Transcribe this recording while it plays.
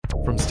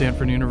From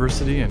Stanford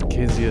University and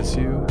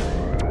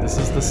KZSU, this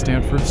is the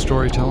Stanford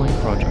Storytelling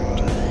Project.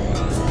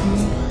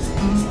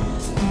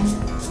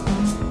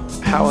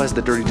 How has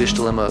the dirty dish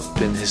dilemma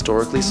been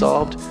historically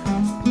solved?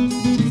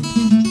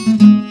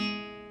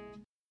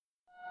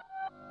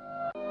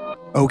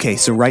 Okay,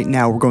 so right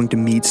now we're going to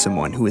meet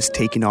someone who has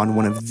taken on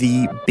one of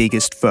the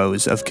biggest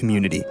foes of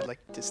community. I'd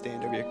like to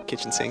stand over your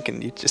kitchen sink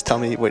and you just tell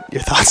me what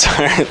your thoughts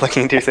are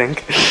looking into your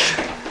sink.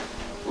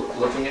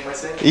 Looking at my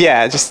sink?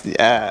 Yeah,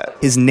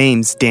 His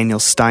name's Daniel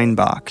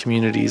Steinbach.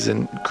 Communities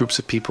and groups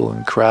of people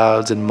and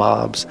crowds and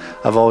mobs,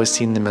 I've always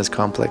seen them as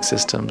complex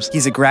systems.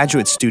 He's a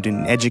graduate student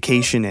in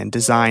education and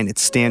design at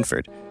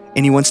Stanford,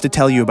 and he wants to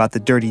tell you about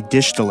the dirty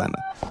dish dilemma.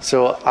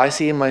 So I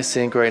see in my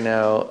sink right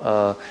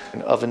now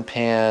an oven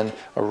pan,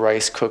 a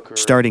rice cooker.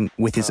 Starting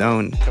with his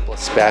own. A couple of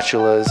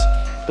spatulas.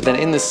 But then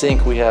in the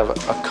sink we have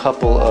a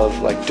couple of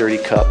dirty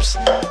cups,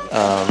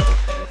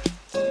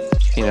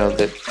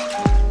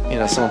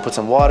 someone put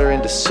some water in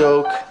to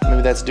soak.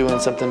 Maybe that's doing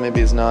something, maybe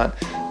it's not.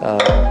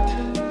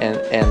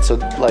 And so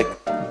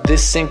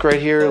this sink right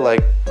here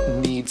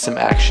needs some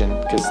action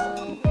because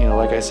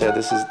like I said,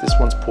 this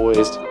one's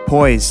poised.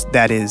 Poised,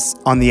 that is,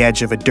 on the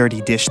edge of a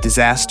dirty dish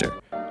disaster.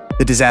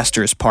 The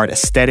disaster is part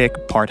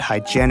aesthetic, part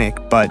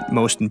hygienic, but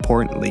most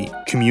importantly,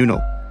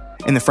 communal.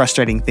 And the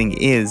frustrating thing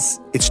is,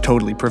 it's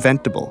totally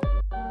preventable.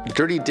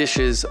 Dirty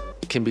dishes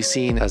can be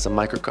seen as a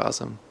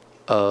microcosm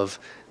of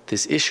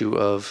this issue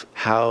of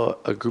how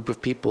a group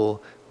of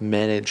people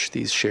manage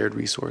these shared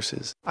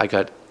resources. I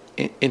got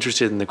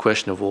interested in the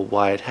question of,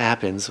 why it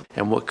happens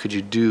and what could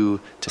you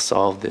do to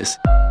solve this?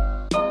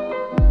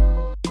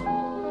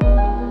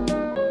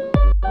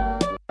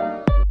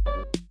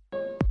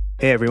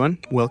 Hey everyone,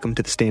 welcome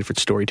to the Stanford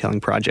Storytelling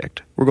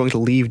Project. We're going to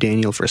leave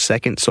Daniel for a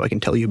second so I can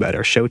tell you about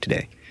our show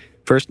today.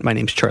 First, my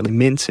name's Charlie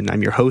Mintz and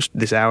I'm your host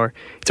this hour.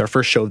 It's our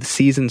first show of the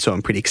season, so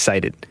I'm pretty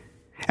excited.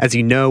 As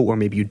you know, or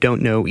maybe you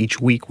don't know, each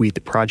week we at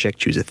the project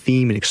choose a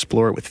theme and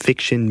explore it with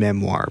fiction,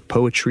 memoir,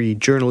 poetry,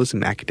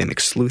 journalism, academic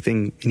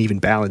sleuthing, and even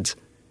ballads.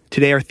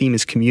 Today our theme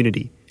is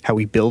community, how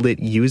we build it,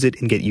 use it,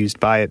 and get used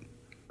by it.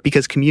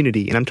 Because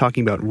community, and I'm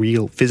talking about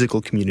real,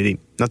 physical community,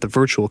 not the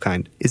virtual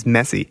kind, is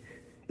messy.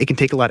 It can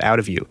take a lot out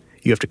of you.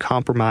 You have to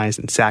compromise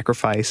and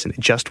sacrifice and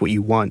adjust what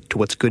you want to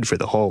what's good for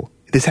the whole.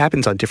 This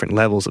happens on different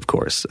levels, of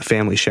course, a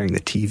family sharing the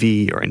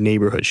TV or a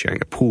neighborhood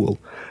sharing a pool.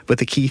 But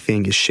the key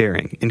thing is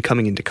sharing and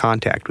coming into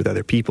contact with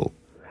other people.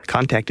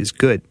 Contact is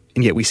good,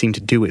 and yet we seem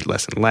to do it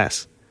less and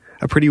less.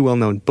 A pretty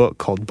well-known book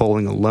called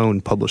Bowling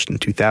Alone, published in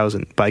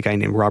 2000 by a guy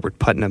named Robert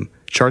Putnam,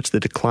 charts the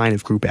decline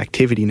of group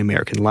activity in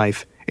American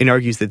life and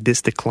argues that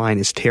this decline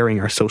is tearing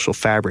our social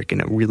fabric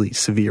in a really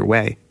severe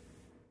way.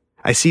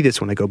 I see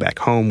this when I go back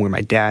home where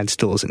my dad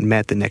still hasn't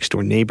met the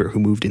next-door neighbor who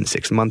moved in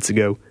 6 months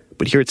ago.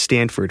 But here at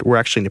Stanford, we're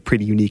actually in a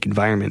pretty unique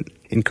environment.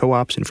 In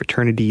co-ops and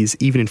fraternities,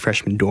 even in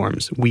freshman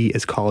dorms, we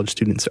as college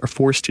students are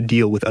forced to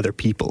deal with other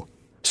people.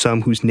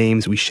 Some whose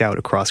names we shout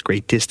across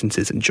great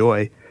distances in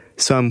joy,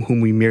 some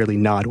whom we merely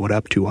nod what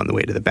up to on the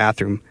way to the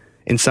bathroom,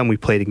 and some we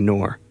play to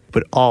ignore,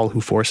 but all who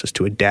force us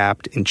to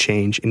adapt and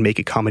change and make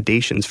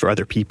accommodations for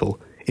other people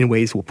in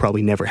ways we'll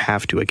probably never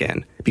have to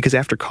again. Because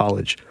after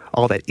college,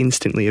 all that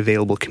instantly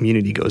available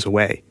community goes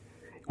away.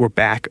 We're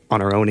back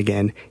on our own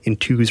again, in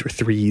twos or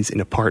threes,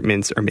 in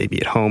apartments, or maybe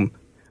at home.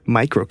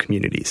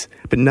 Micro-communities,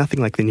 but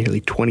nothing like the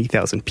nearly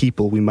 20,000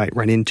 people we might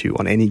run into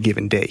on any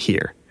given day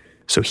here.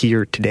 So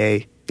here,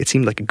 today, it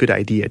seemed like a good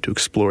idea to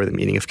explore the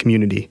meaning of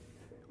community.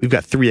 We've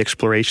got 3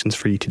 explorations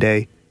for you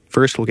today.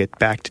 First, we'll get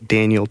back to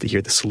Daniel to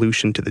hear the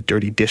solution to the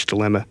dirty dish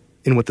dilemma,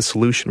 and what the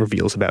solution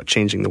reveals about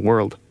changing the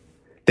world.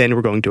 Then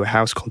we're going to a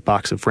house called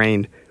Box of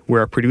Rain,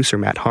 where our producer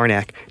Matt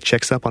Harnack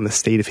checks up on the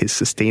state of his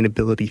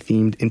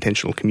sustainability-themed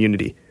intentional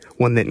community,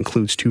 one that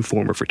includes 2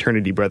 former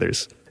fraternity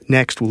brothers.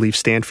 Next, we'll leave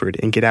Stanford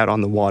and get out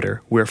on the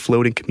water, where a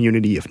floating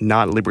community of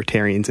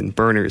not-libertarians and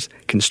burners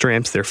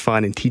constramps their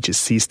fun and teaches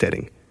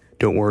seasteading.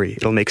 Don't worry,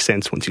 it'll make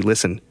sense once you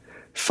listen.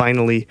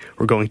 Finally,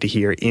 we're going to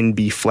hear In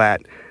B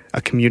Flat,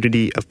 a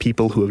community of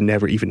people who have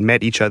never even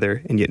met each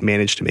other and yet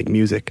managed to make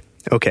music.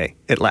 Okay,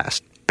 at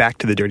last, back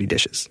to the dirty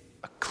dishes.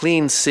 A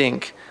clean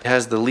sink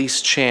has the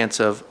least chance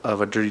of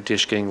a dirty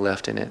dish getting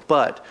left in it.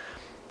 But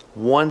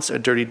once a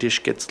dirty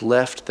dish gets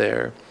left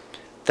there,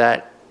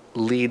 that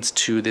leads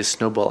to this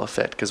snowball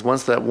effect. Because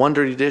once that one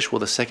dirty dish,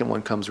 the second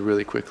one comes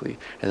really quickly.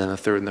 And then the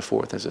third and the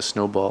fourth, there's a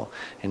snowball.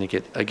 And you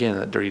get, again,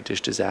 a dirty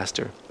dish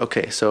disaster.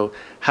 Okay, so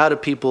how do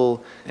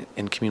people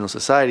in communal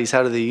societies,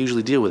 how do they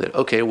usually deal with it?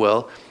 Okay,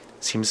 well,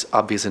 seems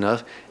obvious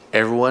enough.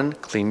 Everyone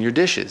clean your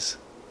dishes.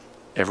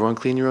 Everyone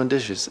clean your own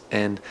dishes.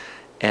 And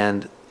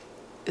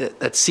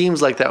that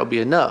seems like that would be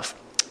enough,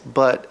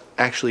 but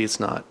actually it's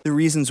not. The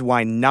reasons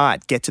why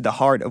not get to the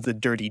heart of the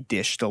dirty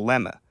dish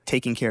dilemma.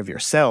 Taking care of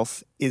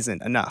yourself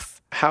isn't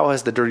enough. How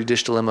has the dirty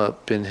dish dilemma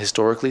been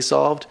historically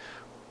solved?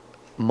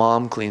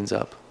 Mom cleans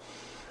up.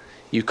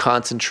 You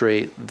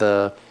concentrate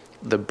the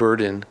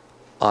burden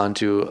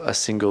onto a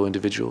single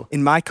individual.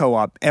 In my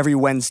co-op, every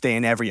Wednesday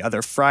and every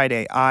other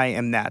Friday, I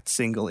am that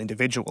single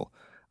individual.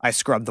 I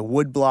scrub the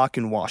wood block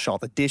and wash all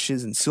the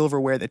dishes and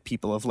silverware that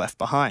people have left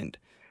behind.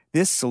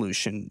 This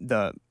solution,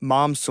 the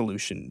mom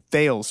solution,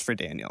 fails for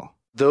Daniel.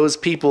 Those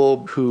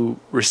people who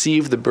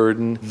receive the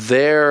burden,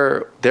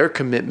 their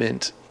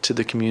commitment to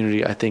the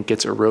community, I think,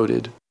 gets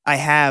eroded. I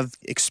have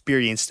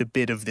experienced a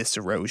bit of this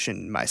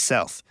erosion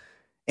myself.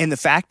 And the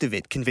fact of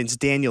it convinced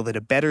Daniel that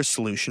a better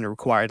solution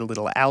required a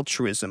little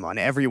altruism on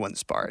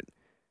everyone's part.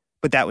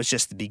 But that was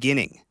just the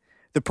beginning.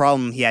 The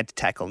problem he had to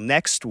tackle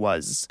next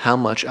was, how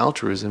much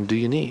altruism do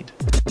you need?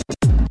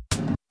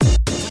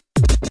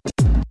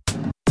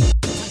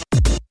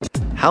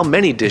 How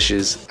many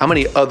dishes, how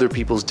many other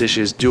people's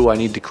dishes do I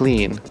need to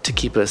clean to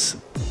keep us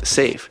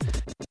safe?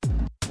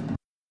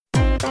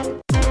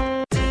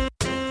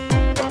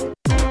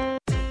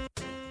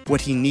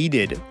 what he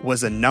needed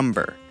was a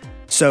number.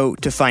 So,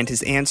 to find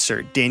his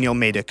answer, Daniel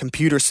made a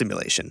computer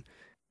simulation.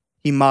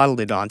 He modeled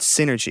it on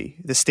Synergy,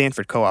 the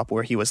Stanford co-op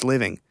where he was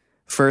living.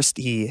 First,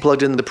 he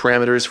plugged in the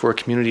parameters for a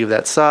community of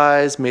that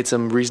size, made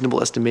some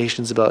reasonable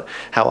estimations about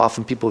how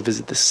often people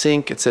visit the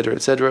sink, etc.,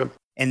 etc.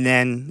 And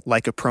then,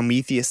 like a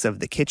Prometheus of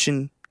the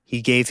kitchen,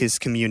 he gave his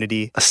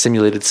community a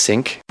simulated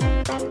sink.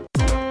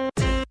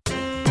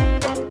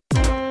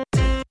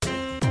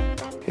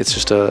 It's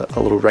just a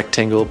little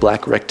rectangle,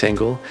 black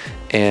rectangle,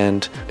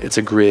 and it's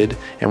a grid.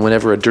 And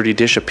whenever a dirty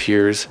dish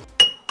appears,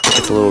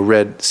 it's a little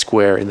red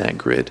square in that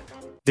grid.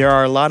 There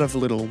are a lot of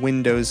little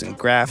windows and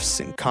graphs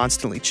and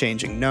constantly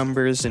changing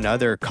numbers and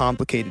other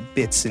complicated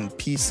bits and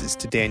pieces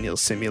to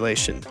Daniel's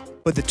simulation.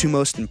 But the two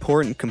most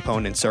important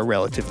components are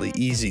relatively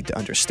easy to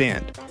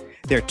understand.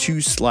 There are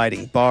two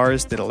sliding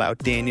bars that allow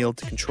Daniel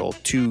to control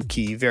two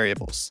key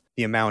variables,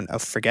 the amount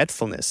of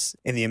forgetfulness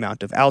and the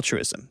amount of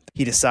altruism.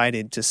 He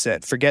decided to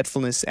set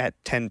forgetfulness at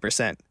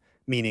 10%,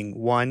 meaning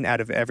 1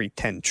 out of every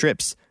 10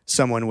 trips,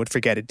 someone would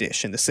forget a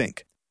dish in the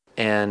sink.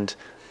 And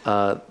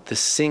the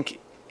sink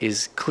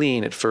is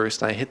clean at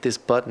first, and I hit this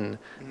button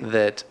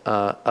that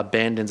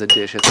abandons a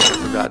dish as a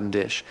forgotten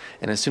dish.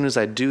 And as soon as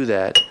I do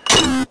that,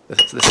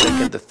 the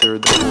second, the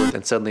third, the fourth,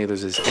 and suddenly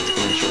there's this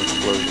exponential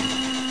explosion.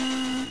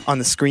 On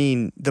the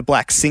screen, the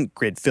black sink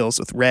grid fills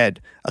with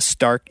red, a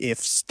stark, if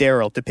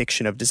sterile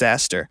depiction of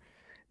disaster.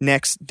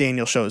 Next,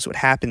 Daniel shows what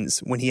happens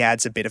when he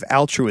adds a bit of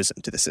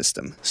altruism to the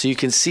system. So you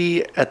can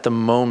see at the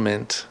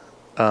moment,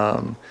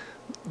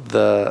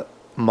 the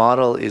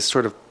model is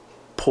sort of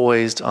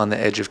poised on the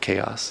edge of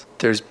chaos.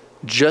 There's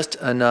just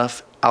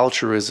enough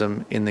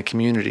altruism in the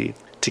community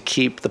to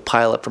keep the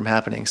pileup from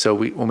happening. So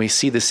when we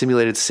see the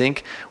simulated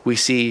sink, we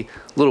see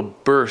little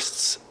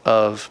bursts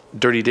of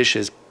dirty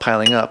dishes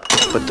piling up,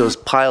 but those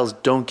piles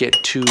don't get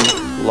too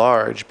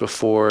large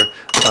before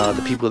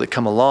the people that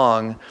come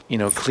along,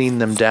 clean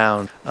them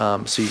down.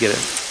 So you get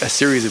a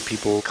series of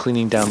people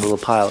cleaning down the little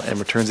pile and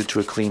returns it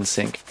to a clean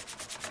sink.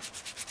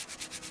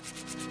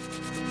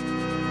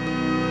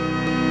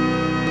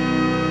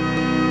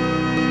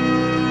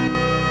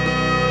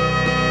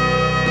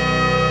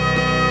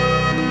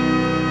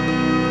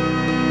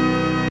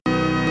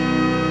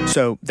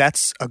 So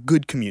that's a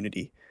good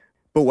community.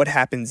 But what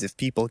happens if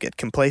people get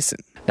complacent?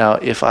 Now,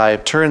 if I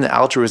turn the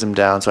altruism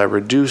down, so I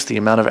reduce the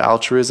amount of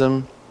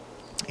altruism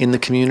in the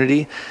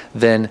community,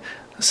 then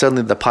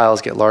suddenly the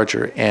piles get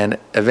larger, and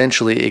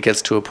eventually it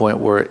gets to a point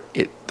where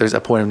there's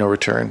a point of no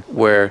return,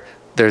 where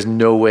there's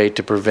no way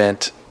to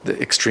prevent the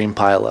extreme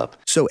pileup.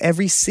 So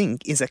every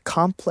sink is a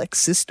complex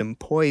system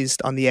poised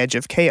on the edge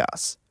of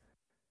chaos.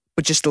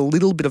 But just a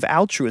little bit of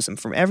altruism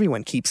from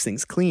everyone keeps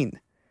things clean.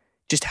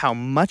 Just how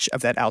much of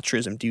that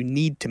altruism do you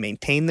need to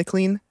maintain the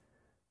clean?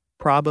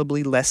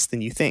 Probably less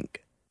than you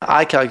think.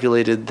 I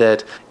calculated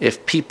that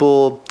if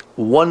people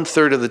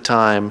 1/3 of the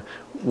time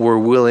were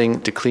willing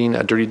to clean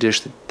a dirty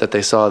dish that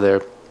they saw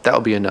there, that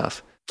would be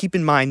enough. Keep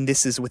in mind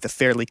this is with a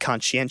fairly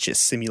conscientious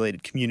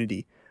simulated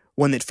community,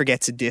 one that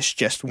forgets a dish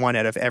just 1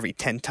 out of every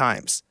 10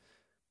 times.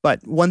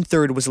 But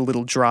 1/3 was a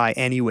little dry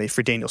anyway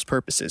for Daniel's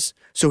purposes,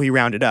 so he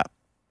rounded up.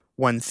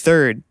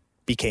 1/3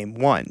 became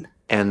 1.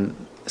 And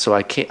so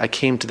I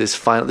came to this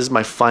is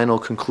my final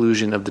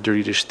conclusion of the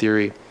dirty dish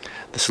theory.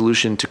 The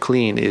solution to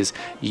clean is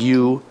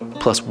U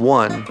plus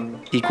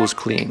 1 equals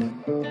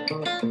clean.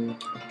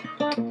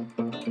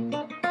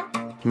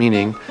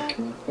 Meaning,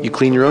 you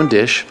clean your own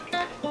dish,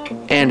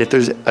 and if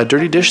there's a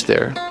dirty dish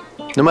there,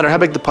 no matter how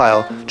big the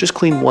pile, just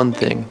clean one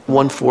thing,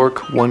 1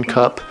 fork, 1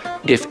 cup.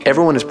 If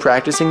everyone is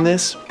practicing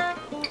this,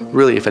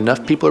 really, if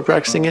enough people are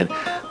practicing it,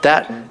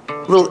 that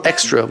little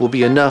extra will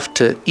be enough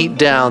to eat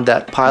down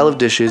that pile of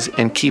dishes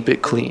and keep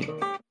it clean.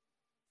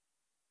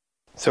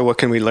 So what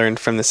can we learn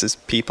from this as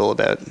people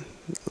about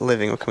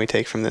living? What can we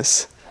take from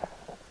this?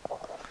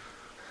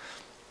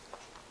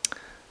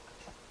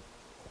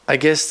 I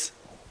guess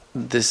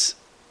this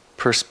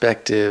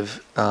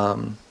perspective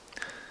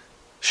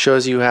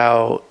shows you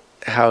how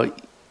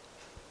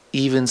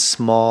even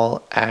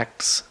small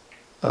acts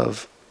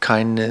of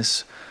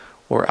kindness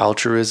or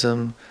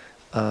altruism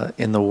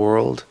in the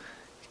world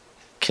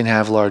can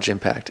have large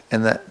impact.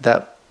 And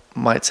that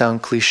might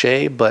sound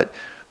cliche, but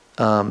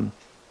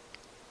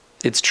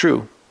it's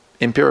true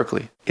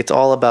empirically. It's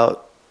all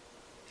about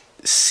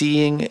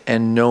seeing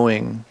and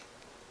knowing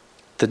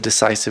the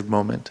decisive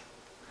moment.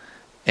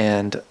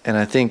 And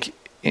I think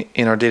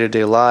in our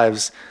day-to-day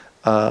lives,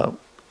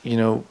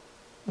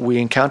 we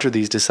encounter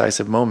these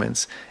decisive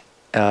moments,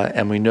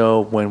 and we know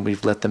when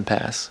we've let them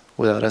pass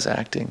without us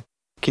acting.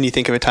 Can you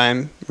think of a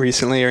time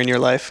recently or in your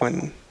life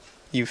when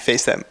you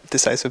faced that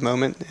decisive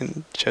moment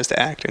and chose to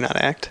act or not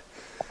act?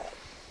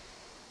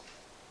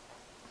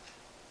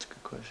 That's a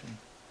good question.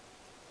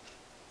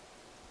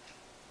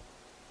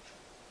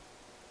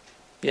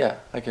 Yeah,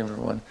 I can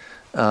remember one.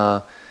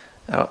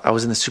 I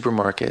was in the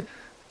supermarket,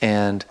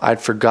 and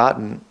I'd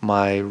forgotten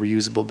my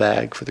reusable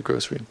bag for the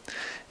grocery,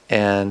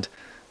 and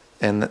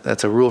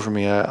that's a rule for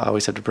me. I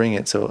always have to bring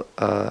it. So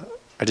I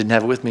didn't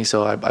have it with me,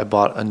 so I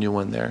bought a new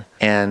one there.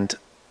 And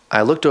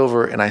I looked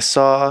over and I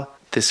saw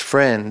this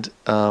friend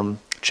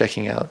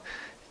checking out,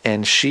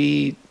 and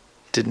she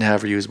didn't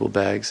have reusable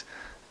bags,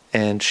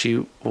 and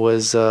she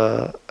was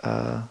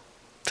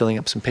filling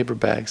up some paper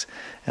bags.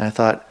 And I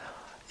thought,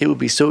 it would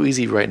be so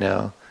easy right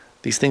now.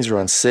 These things are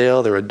on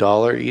sale. They're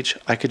 $1 each.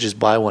 I could just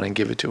buy one and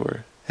give it to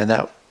her, and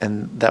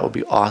that would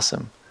be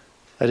awesome.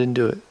 I didn't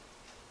do it.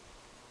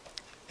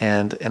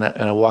 And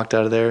I walked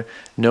out of there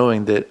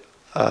knowing that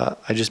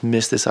I just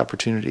missed this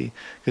opportunity.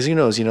 Because who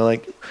knows,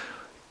 like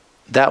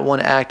that one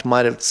act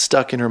might have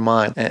stuck in her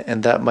mind,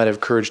 and that might have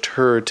encouraged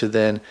her to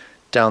then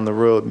down the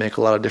road make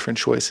a lot of different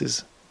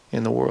choices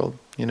in the world,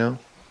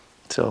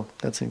 So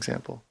that's an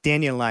example.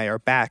 Daniel and I are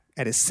back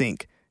at his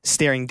sink,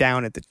 staring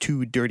down at the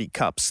 2 dirty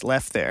cups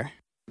left there.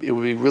 It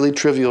would be really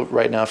trivial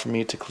right now for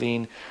me to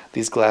clean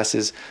these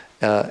glasses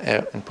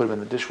and put them in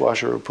the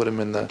dishwasher or put them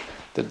in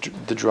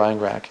the drying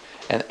rack.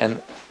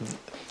 And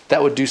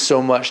that would do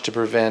so much to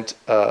prevent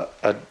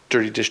a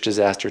dirty dish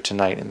disaster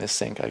tonight in this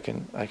sink. I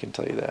can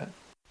tell you that.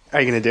 Are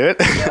you going to do it?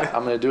 Yeah,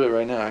 I'm going to do it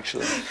right now,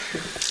 actually.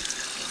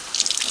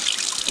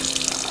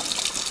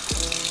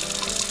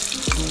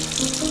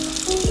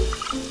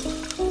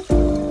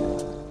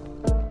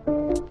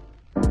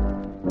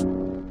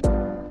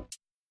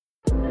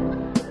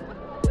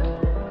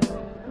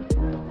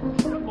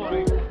 Good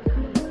morning.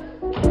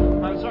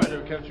 I'm sorry to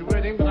have kept you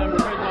waiting, but I'm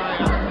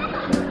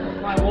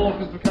afraid my walk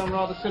has become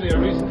rather sillier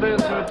recently,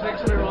 so it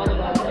takes me rather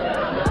long.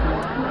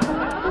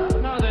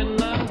 Now then,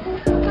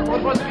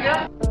 what was it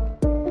again?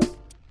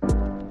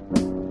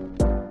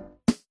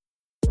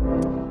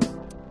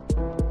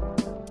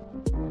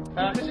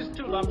 Mrs.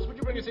 Two Lumps, would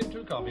you bring us in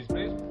 2 coffees,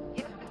 please?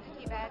 Yes,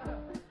 Mr.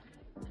 Teabag.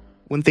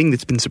 One thing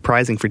that's been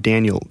surprising for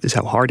Daniel is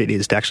how hard it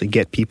is to actually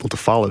get people to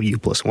follow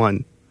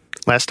U+1.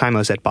 Last time I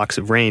was at Box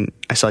of Rain,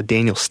 I saw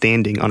Daniel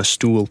standing on a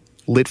stool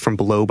lit from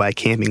below by a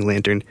camping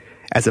lantern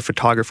as a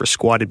photographer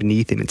squatted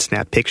beneath him and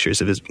snapped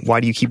pictures of his "why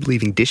do you keep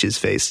leaving dishes"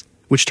 face,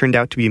 which turned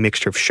out to be a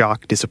mixture of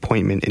shock,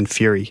 disappointment, and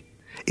fury.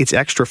 It's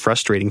extra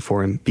frustrating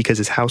for him because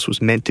his house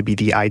was meant to be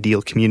the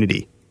ideal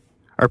community.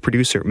 Our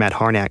producer, Matt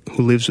Harnack,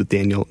 who lives with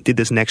Daniel, did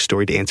this next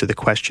story to answer the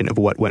question of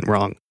what went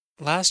wrong.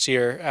 Last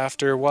year,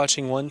 after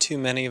watching one too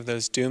many of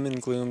those doom and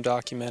gloom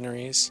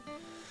documentaries,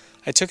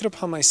 I took it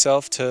upon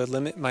myself to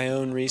limit my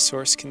own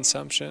resource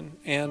consumption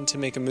and to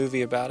make a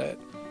movie about it.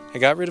 I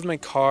got rid of my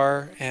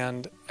car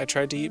and I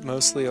tried to eat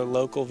mostly a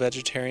local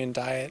vegetarian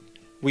diet.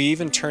 We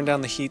even turned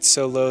down the heat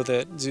so low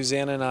that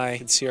Susanna and I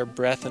could see our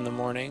breath in the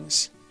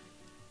mornings.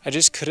 I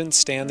just couldn't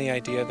stand the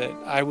idea that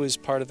I was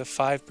part of the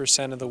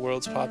 5% of the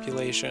world's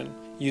population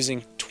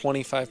using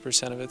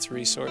 25% of its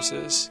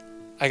resources.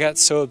 I got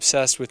so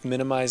obsessed with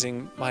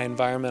minimizing my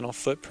environmental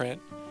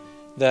footprint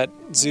that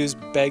Zeus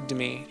begged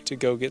me to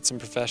go get some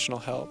professional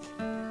help.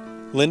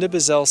 Linda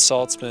Bazell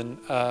Saltzman,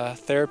 a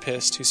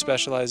therapist who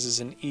specializes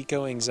in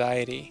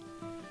eco-anxiety,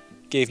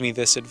 gave me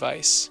this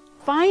advice.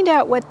 Find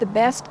out what the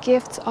best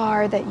gifts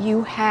are that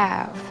you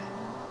have,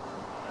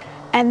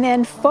 and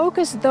then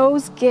focus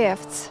those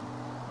gifts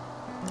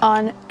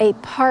on a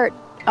part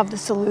of the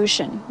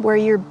solution where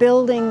you're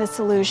building the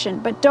solution,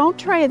 but don't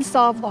try and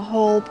solve the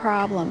whole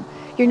problem.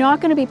 You're not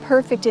going to be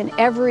perfect in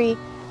every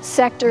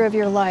sector of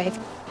your life.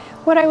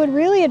 What I would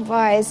really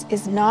advise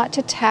is not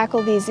to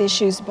tackle these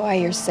issues by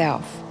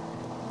yourself.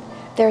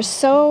 They're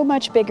so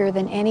much bigger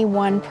than any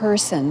one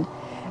person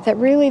that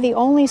really the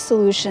only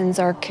solutions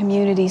are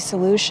community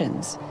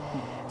solutions.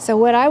 So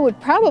what I would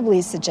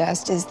probably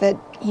suggest is that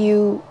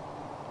you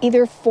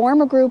either form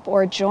a group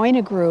or join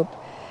a group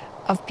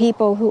of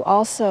people who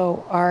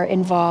also are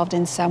involved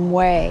in some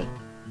way.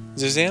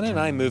 Susanna and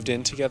I moved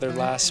in together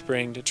last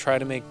spring to try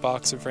to make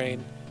Box of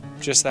Rain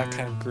just that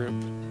kind of group.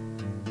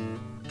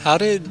 How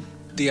did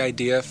the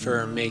idea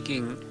for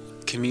making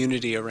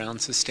community around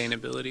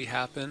sustainability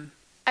happen?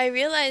 I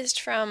realized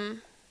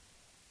from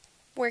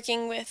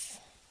working with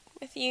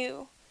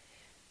you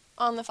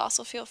on the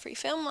fossil fuel free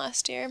film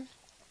last year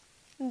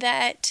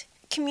that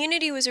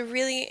community was a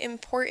really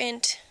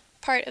important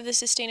part of the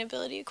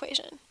sustainability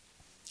equation.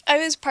 I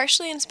was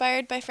partially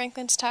inspired by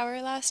Franklin's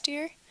Tower last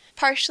year,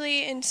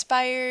 partially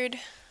inspired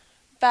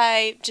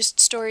by just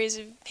stories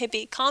of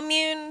hippie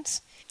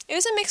communes. It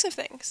was a mix of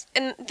things.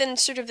 And then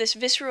sort of this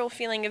visceral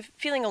feeling of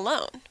feeling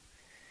alone,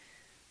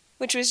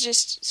 which was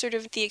just sort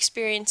of the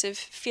experience of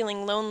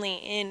feeling lonely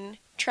in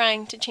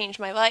trying to change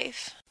my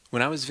life.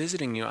 When I was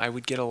visiting you, I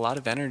would get a lot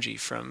of energy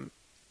from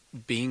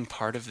being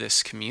part of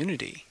this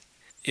community.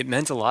 it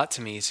meant a lot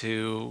to me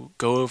to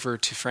go over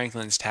to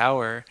Franklin's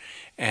Tower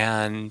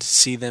and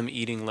see them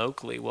eating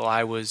locally while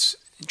I was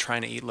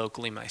trying to eat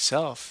locally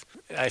myself.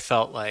 I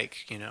felt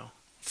like,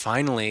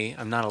 finally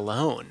I'm not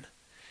alone.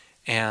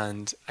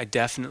 And I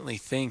definitely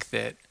think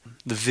that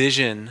the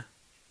vision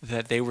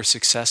that they were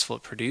successful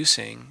at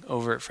producing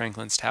over at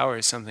Franklin's Tower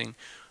is something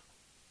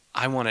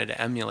I wanted to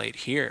emulate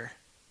here.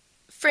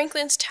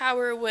 Franklin's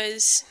Tower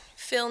was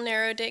Phil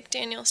Narodick,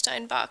 Daniel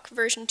Steinbach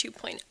version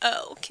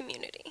 2.0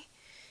 community.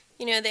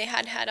 They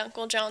had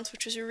Uncle John's,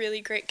 which was a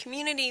really great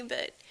community,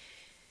 but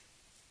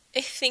I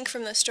think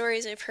from the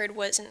stories I've heard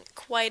wasn't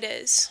quite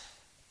as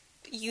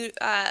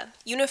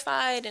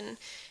unified and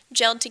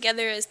gelled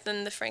together as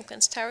then the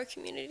Franklin's Tower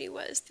community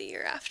was the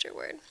year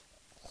afterward.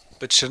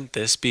 But shouldn't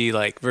this be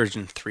like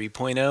version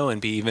 3.0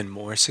 and be even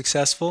more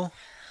successful?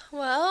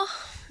 Well,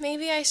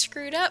 maybe I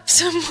screwed up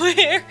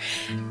somewhere.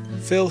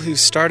 Phil, who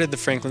started the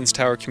Franklin's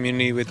Tower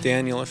community with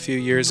Daniel a few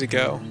years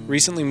ago,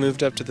 recently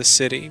moved up to the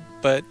city,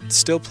 but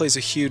still plays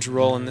a huge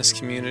role in this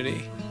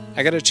community.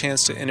 I got a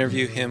chance to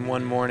interview him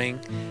one morning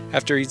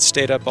after he'd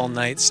stayed up all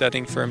night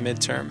studying for a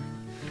midterm.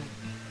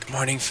 Good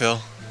morning,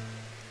 Phil.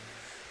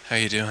 How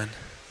you doing?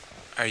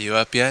 Are you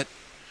up yet?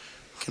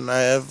 Can I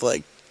have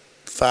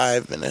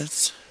 5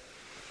 minutes?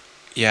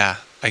 Yeah,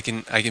 I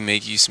can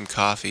make you some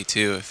coffee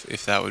too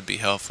if that would be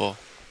helpful.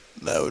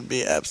 That would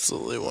be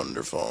absolutely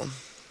wonderful.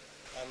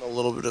 I'm a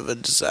little bit of a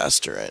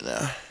disaster right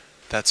now.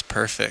 That's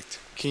perfect.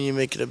 Can you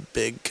make it a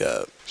big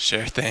cup?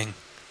 Sure thing.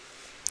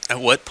 At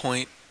what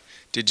point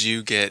did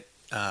you get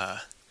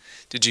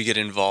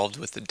involved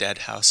with the Dead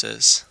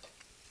Houses?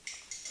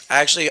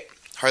 I actually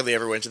hardly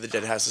ever went to the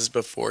Dead Houses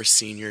before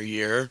senior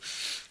year.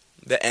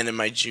 The end of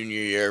my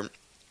junior year,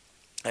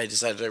 I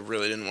decided I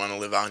really didn't want to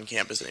live on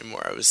campus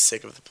anymore. I was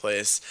sick of the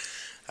place.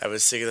 I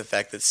was sick of the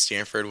fact that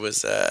Stanford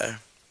was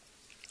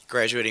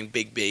graduating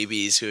big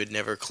babies who had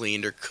never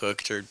cleaned or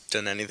cooked or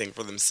done anything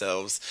for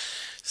themselves.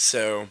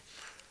 So,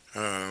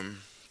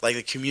 like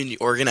the community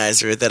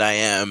organizer that I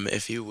am,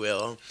 if you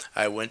will,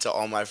 I went to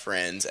all my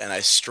friends and I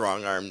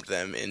strong-armed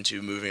them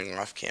into moving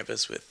off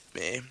campus with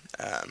me.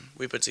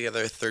 We put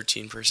together a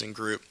 13-person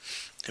group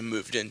and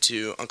moved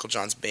into Uncle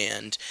John's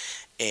Band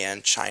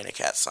and China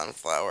Cat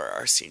Sunflower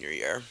our senior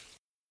year.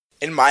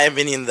 In my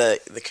opinion,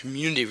 the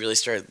community really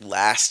started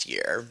last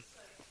year.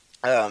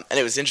 And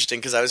it was interesting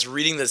because I was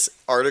reading this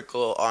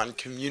article on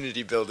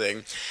community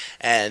building,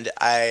 and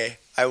I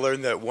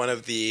learned that one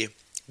of the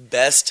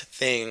best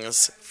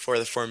things for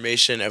the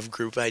formation of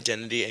group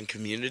identity and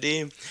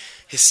community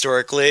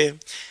historically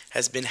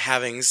has been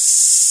having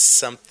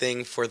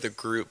something for the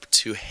group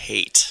to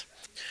hate.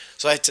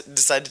 So I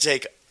decided to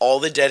take all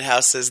the dead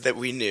houses that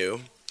we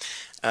knew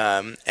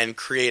and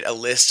create a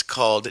list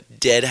called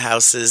Dead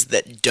Houses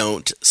That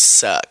Don't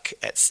Suck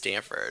at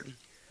Stanford.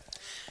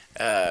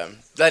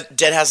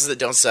 Dead houses that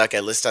don't suck, I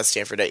list on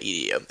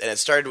stanford.edu. And it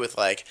started with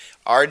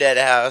our dead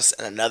house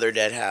and another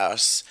dead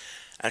house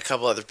and a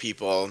couple other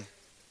people.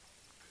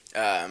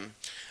 And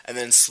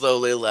then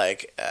slowly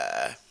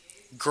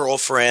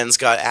girlfriends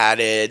got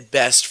added,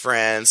 best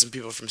friends, and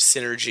people from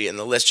Synergy, and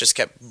the list just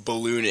kept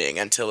ballooning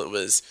until it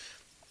was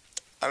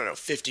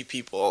 50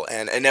 people,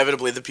 and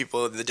inevitably the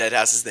people in the dead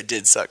houses that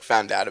did suck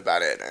found out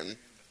about it, and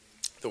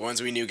the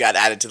ones we knew got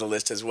added to the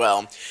list as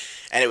well.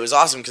 And it was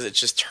awesome because it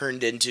just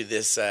turned into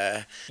this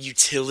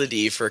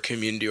utility for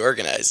community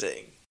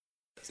organizing.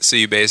 So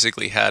you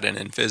basically had an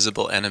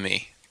invisible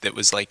enemy that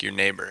was like your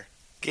neighbor.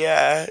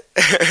 Yeah.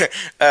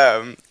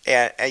 And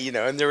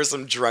there were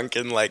some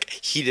drunken,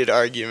 heated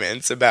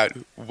arguments about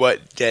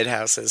what dead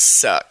houses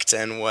sucked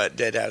and what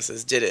dead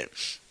houses didn't.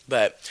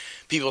 But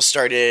people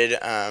started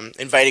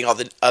inviting all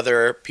the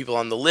other people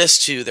on the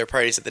list to their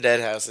parties at the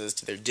dead houses,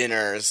 to their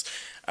dinners,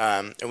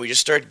 and we just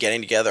started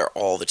getting together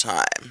all the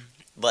time,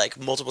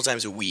 multiple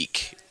times a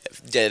week.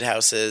 Dead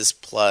houses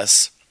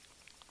plus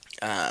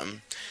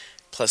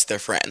their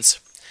friends,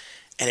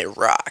 and it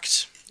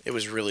rocked. It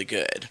was really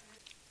good.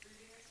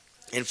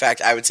 In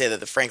fact, I would say that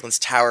the Franklin's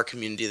Tower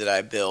community that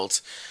I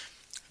built,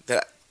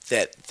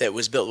 that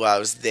was built while I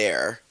was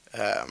there,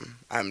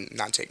 I'm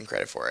not taking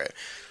credit for it,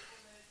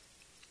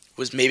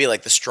 was maybe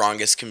the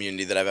strongest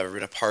community that I've ever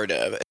been a part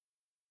of.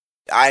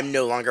 I'm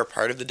no longer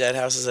part of the Dead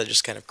Houses. I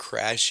just kind of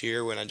crash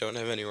here when I don't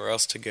have anywhere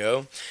else to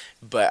go.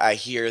 But I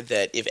hear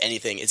that, if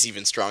anything, it's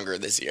even stronger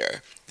this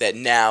year. That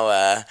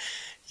now,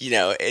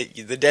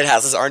 the Dead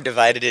Houses aren't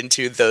divided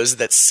into those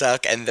that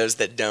suck and those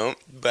that don't,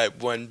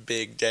 but one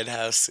big Dead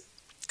House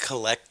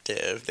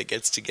collective that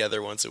gets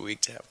together once a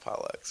week to have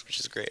potlucks, which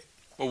is great.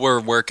 Well, we're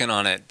working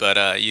on it,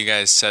 but you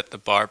guys set the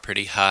bar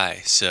pretty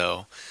high,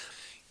 so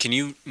can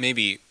you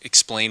maybe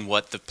explain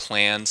what the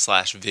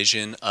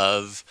plan/vision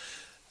of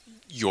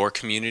your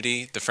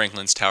community, the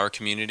Franklin's Tower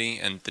community,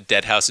 and the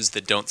Dead Houses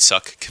That Don't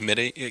Suck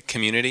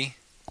community?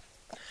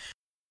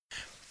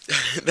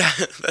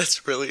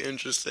 That's really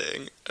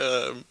interesting.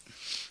 At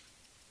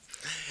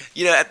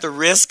the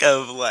risk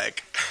of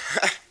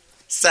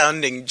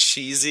sounding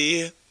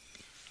cheesy,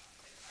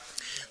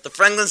 the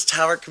Franklin's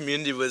Tower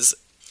community was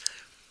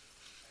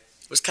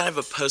kind of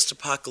a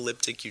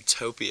post-apocalyptic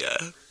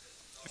utopia.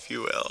 if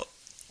you will.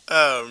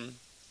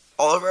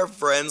 All of our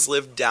friends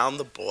lived down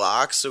the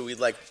block, so we'd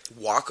like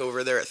walk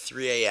over there at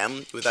 3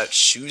 a.m. without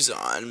shoes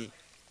on.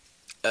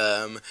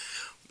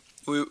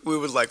 We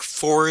would like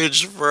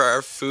forage for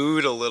our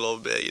food a little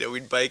bit. You know,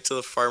 we'd bike to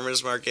the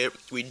farmer's market.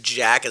 We'd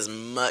jack as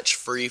much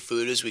free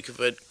food as we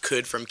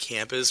could from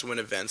campus when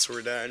events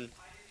were done.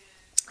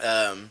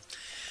 I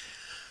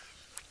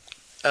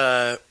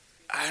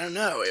don't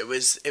know. It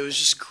was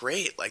just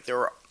great. Like there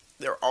were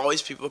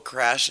always people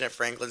crashing at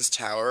Franklin's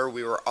Tower.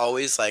 We were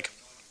always like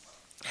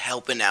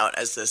helping out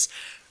as this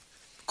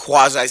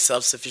quasi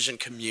self-sufficient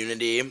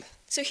community.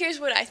 So here's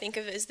what I think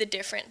of as the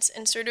difference,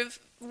 and sort of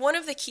one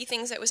of the key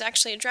things that was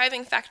actually a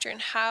driving factor in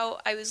how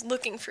I was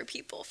looking for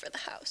people for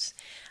the house.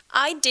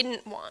 I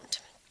didn't want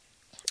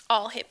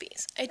all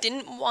hippies. I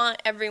didn't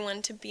want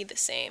everyone to be the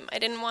same. I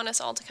didn't want us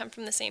all to come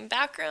from the same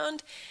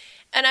background.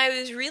 And I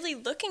was really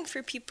looking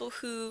for people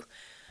who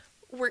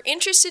were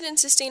interested in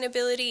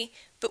sustainability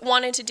but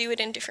wanted to do it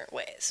in different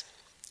ways.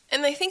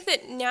 And I think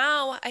that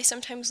now I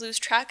sometimes lose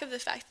track of the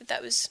fact that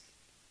that was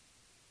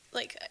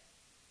like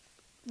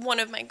one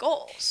of my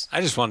goals.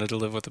 I just wanted to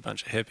live with a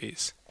bunch of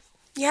hippies.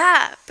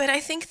 Yeah, but I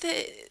think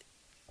that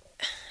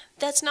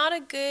that's not a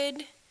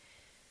good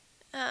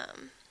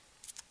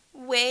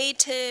way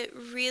to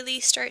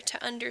really start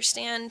to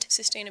understand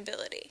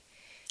sustainability.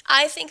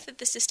 I think that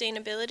the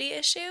sustainability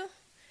issue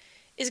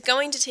is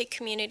going to take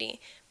community,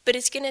 but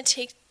it's going to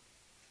take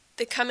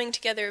the coming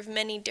together of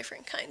many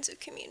different kinds of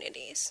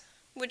communities,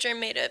 which are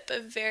made up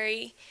of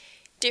very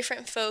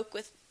different folk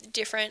with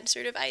different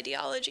sort of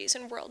ideologies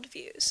and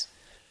worldviews.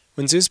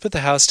 When Zeus put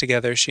the house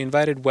together, she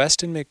invited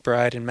Weston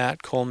McBride and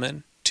Matt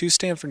Coleman, two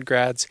Stanford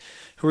grads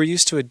who were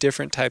used to a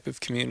different type of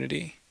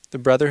community, the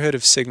Brotherhood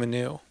of Sigma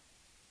Nu.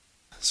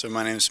 So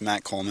my name is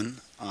Matt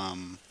Coleman.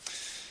 I'm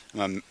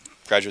a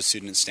graduate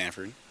student at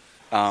Stanford.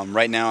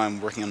 Right now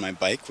I'm working on my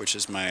bike, which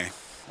is my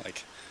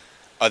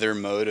other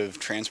mode of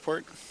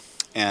transport.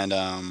 And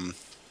I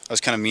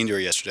was kind of mean to her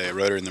yesterday. I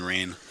rode her in the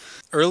rain.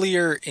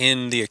 Earlier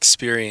in the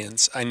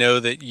experience, I know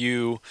that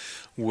you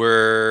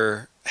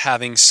were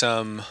having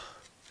some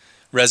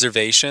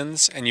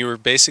reservations and you were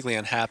basically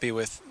unhappy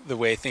with the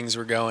way things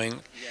were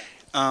going.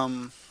 Yeah.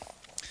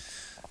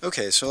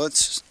 Okay, so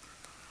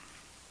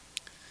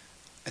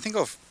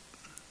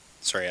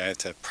sorry, I have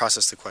to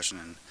process the question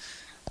and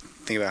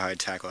think about how I'd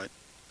tackle it.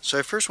 So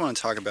I first want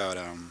to talk about,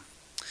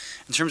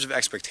 in terms of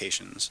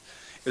expectations,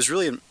 it was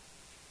really,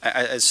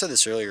 I said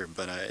this earlier,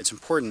 but it's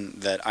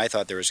important that I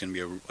thought there was going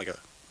to be a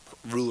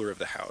ruler of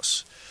the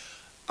house,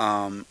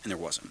 and there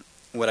wasn't.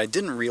 What I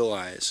didn't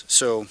realize,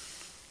 so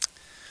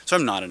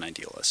I'm not an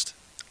idealist.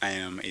 I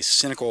am a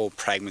cynical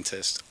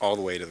pragmatist all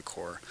the way to the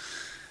core.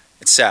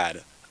 It's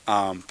sad,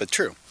 but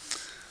true.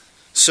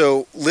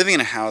 So living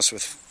in a house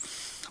with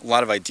a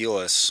lot of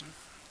idealists,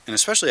 and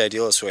especially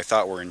idealists who I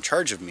thought were in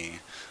charge of me,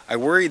 I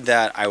worried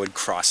that I would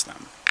cross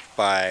them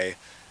by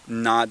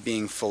not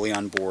being fully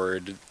on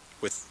board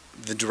with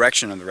the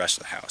direction of the rest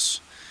of the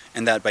house.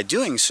 And that by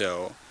doing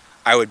so,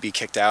 I would be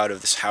kicked out of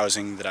this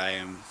housing that I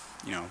am,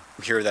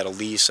 here without a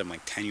lease. I'm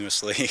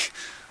tenuously.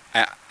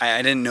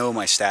 I didn't know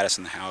my status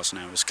in the house, and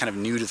I was kind of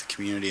new to the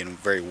community and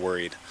very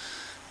worried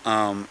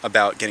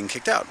about getting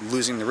kicked out,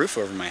 losing the roof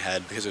over my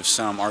head because of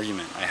some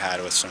argument I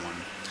had with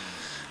someone.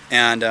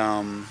 And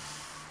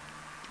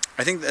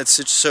I think that's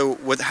so.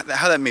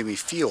 How that made me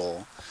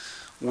feel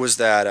was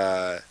that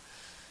I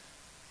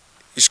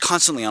was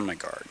constantly on my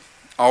guard,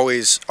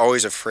 always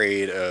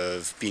afraid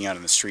of being out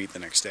in the street the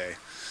next day,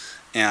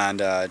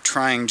 and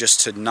trying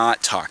just to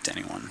not talk to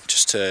anyone,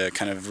 just to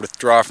kind of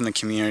withdraw from the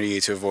community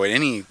to avoid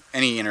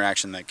any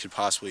interaction that could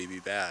possibly be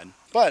bad.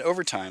 But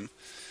over time,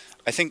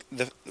 I think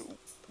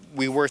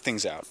we work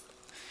things out,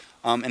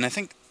 and I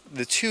think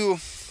the two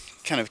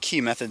kind of key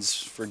methods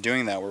for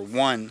doing that were,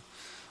 one,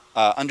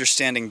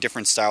 understanding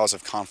different styles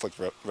of conflict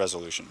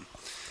resolution.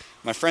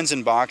 My friends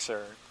in Box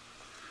are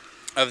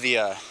of the,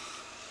 I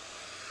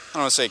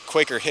don't want to say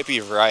Quaker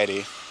hippie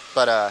variety,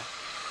 but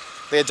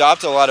they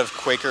adopt a lot of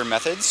Quaker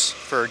methods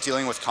for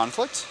dealing with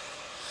conflict,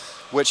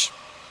 which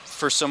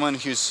for someone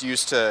who's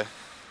used to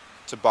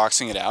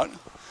boxing it out,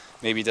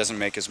 maybe doesn't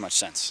make as much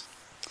sense.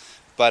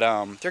 But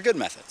they're good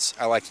methods.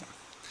 I like them.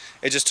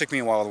 It just took me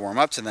a while to warm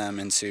up to them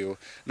and to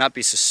not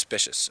be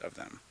suspicious of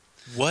them.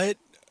 What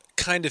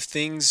kind of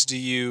things do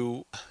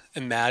you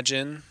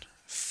imagine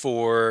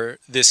for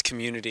this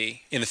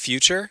community in the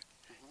future,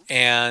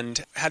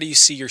 and how do you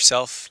see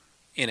yourself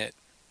in it?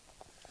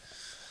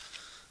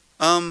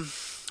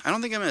 I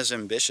don't think I'm as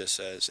ambitious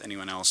as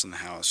anyone else in the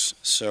house.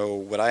 So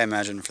what I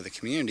imagine for the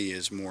community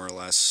is more or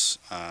less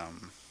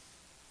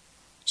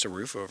just a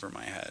roof over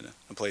my head,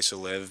 a place to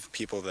live,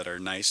 people that are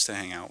nice to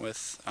hang out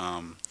with,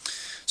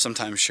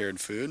 sometimes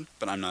shared food,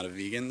 but I'm not a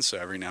vegan, so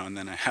every now and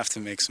then I have to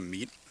make some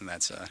meat, and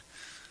that's I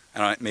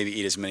don't maybe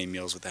eat as many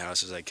meals with the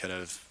house as I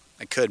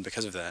could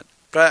because of that.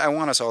 But I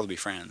want us all to be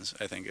friends,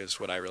 I think, is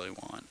what I really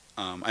want.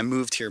 I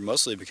moved here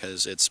mostly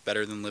because it's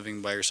better than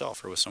living by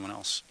yourself or with someone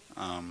else.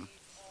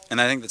 And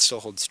I think that still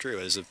holds true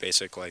as a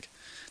basic,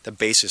 the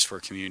basis for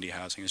community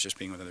housing is just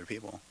being with other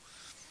people.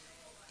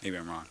 Maybe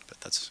I'm wrong, but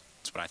that's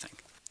That's what I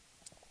think.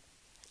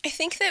 I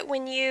think that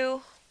when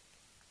you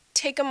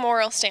take a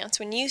moral stance,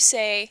 when you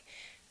say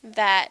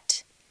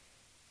that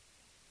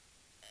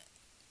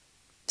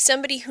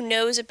somebody who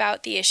knows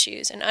about the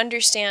issues and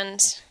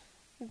understands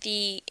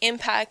the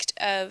impact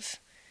of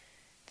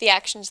the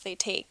actions they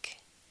take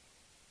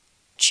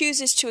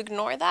chooses to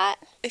ignore that,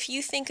 if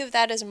you think of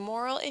that as a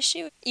moral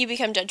issue, you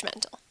become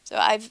judgmental. So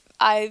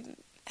I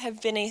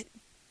have been a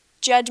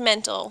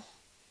judgmental,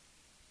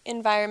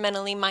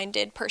 environmentally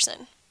minded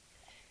person.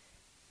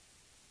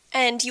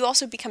 And you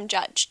also become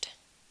judged.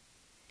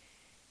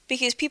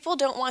 Because people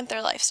don't want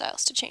their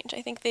lifestyles to change.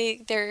 I think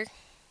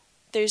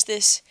there's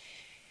this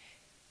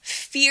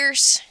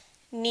fierce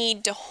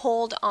need to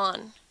hold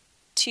on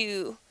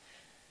to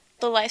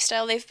the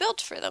lifestyle they've built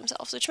for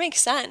themselves, which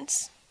makes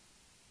sense.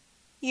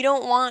 You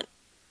don't want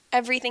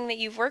everything that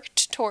you've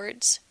worked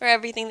towards or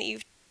everything that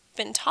you've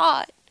been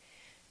taught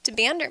to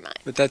be undermined.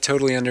 But that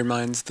totally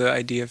undermines the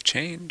idea of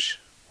change.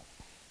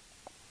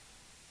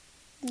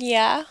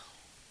 Yeah.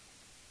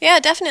 Yeah,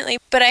 definitely.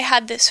 But I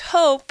had this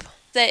hope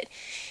that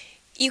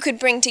you could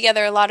bring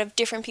together a lot of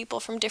different people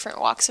from different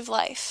walks of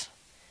life,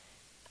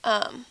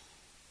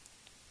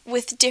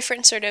 with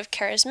different sort of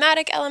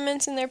charismatic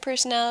elements in their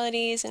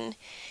personalities and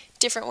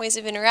different ways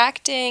of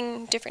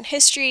interacting, different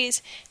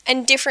histories,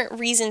 and different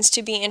reasons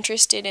to be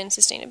interested in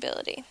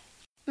sustainability.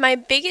 My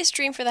biggest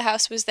dream for the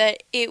house was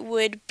that it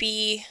would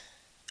be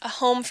a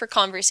home for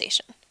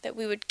conversation, that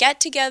we would get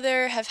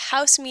together, have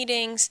house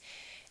meetings,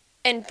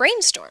 and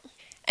brainstorm.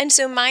 And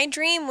so my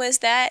dream was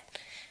that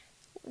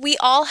we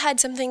all had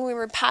something we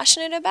were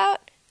passionate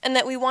about and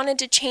that we wanted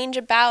to change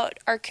about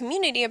our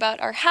community, about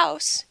our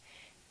house,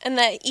 and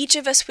that each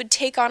of us would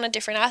take on a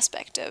different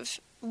aspect of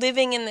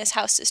living in this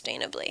house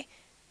sustainably,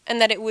 and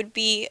that it would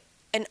be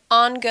an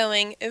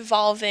ongoing,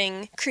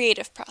 evolving,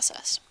 creative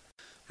process.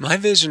 My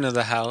vision of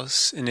the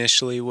house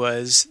initially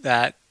was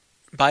that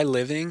by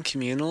living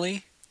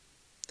communally,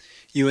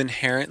 you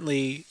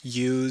inherently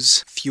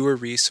use fewer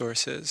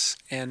resources,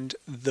 and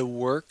the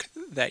work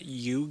that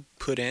you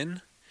put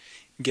in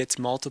gets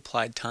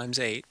multiplied times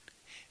 8.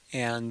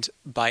 And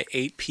by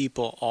 8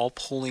 people all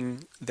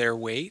pulling their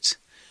weight,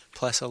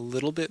 plus a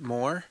little bit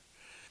more,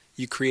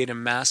 you create a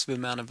massive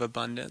amount of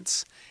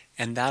abundance.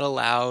 And that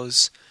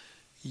allows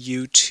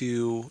you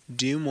to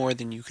do more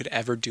than you could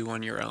ever do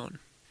on your own.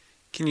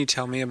 Can you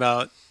tell me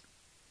about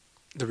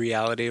the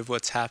reality of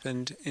what's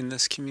happened in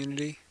this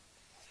community?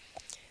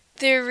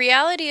 The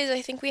reality is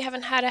I think we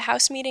haven't had a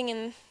house meeting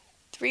in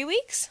 3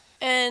 weeks.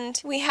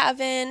 And we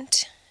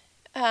haven't...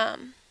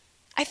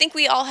 I think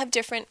we all have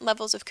different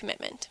levels of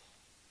commitment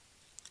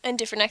and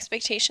different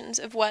expectations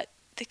of what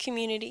the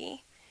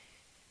community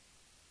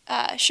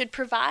should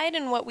provide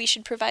and what we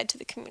should provide to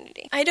the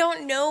community. I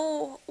don't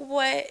know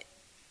what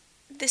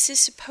this is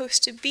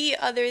supposed to be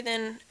other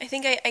than, I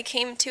think I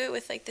came to it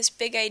with like this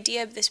big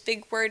idea of this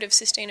big word of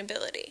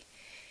sustainability.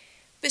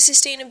 But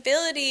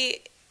sustainability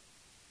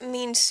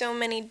means so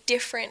many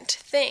different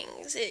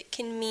things. It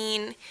can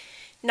mean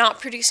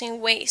not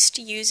producing waste,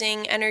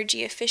 using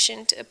energy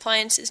efficient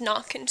appliances,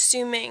 not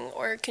consuming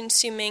or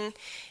consuming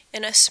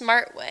in a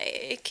smart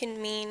way. It can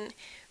mean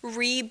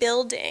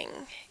rebuilding.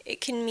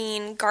 It can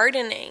mean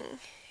gardening.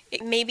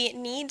 Maybe it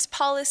needs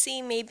policy.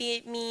 Maybe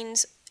it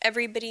means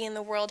everybody in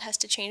the world has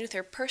to change with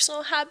their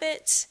personal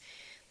habits.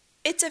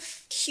 It's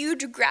a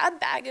huge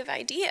grab bag of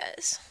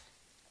ideas.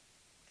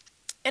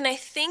 And I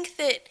think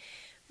that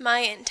my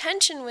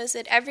intention was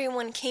that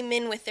everyone came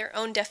in with their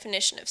own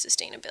definition of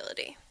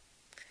sustainability.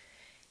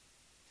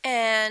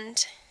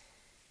 And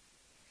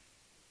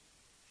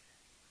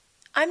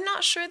I'm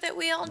not sure that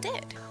we all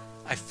did.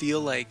 I feel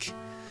like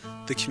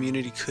the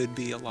community could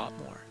be a lot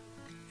more.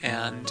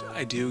 And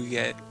I do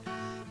get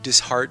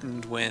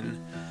disheartened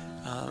when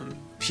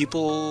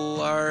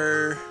people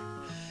are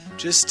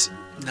just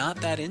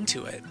not that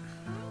into it.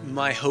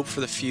 My hope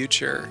for the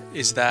future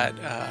is that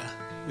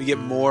we get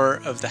more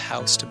of the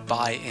house to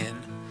buy in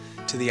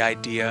to the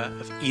idea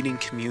of eating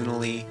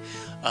communally,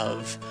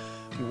 of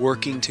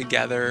working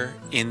together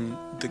in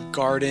the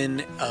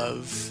garden,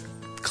 of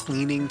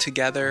cleaning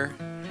together.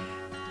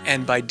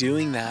 And by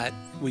doing that,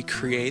 we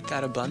create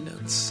that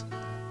abundance.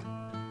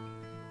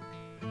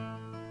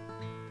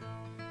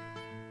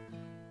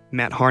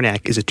 Matt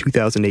Harnack is a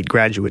 2008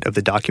 graduate of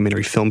the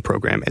documentary film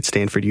program at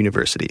Stanford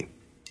University.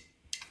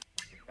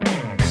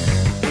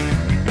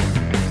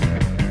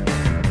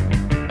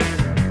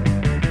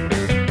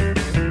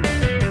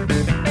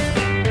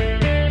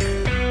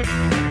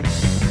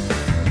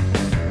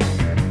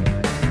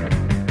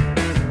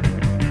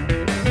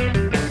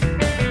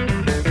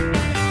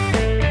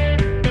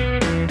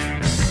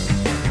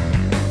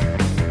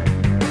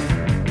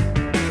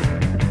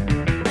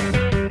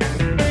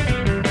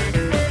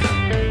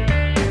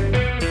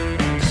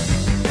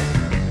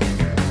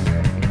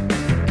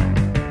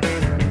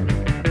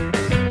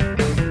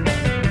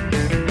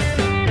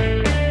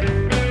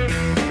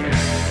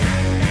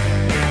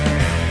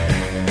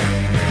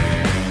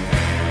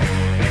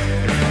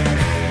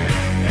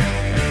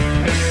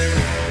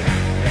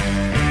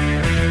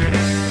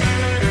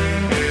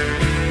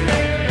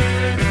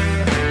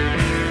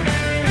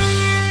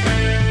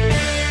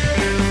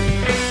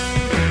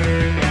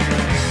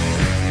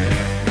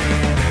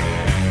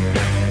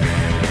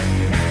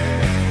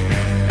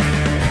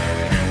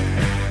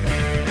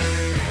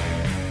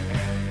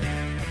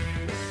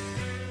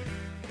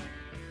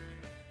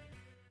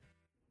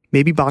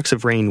 maybe Box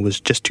of Rain was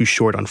just too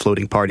short on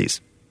floating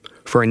parties.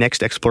 For our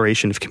next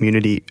exploration of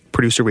community,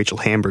 producer Rachel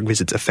Hamburg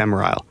visits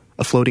Ephemerile,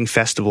 a floating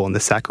festival in the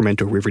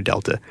Sacramento River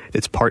Delta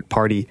that's part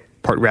party,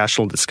 part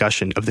rational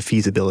discussion of the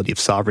feasibility of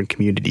sovereign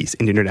communities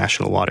in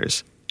international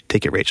waters.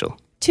 Take it, Rachel.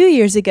 2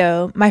 years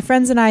ago, my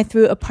friends and I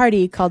threw a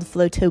party called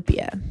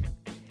Floatopia.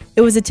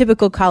 It was a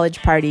typical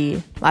college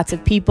party, lots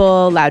of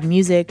people, loud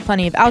music,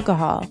 plenty of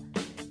alcohol,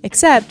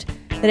 except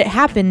that it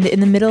happened in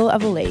the middle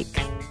of a lake.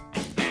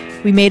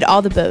 We made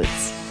all the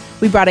boats.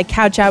 We brought a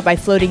couch out by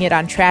floating it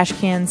on trash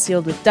cans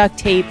sealed with duct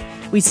tape.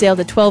 We sailed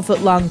a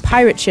 12-foot-long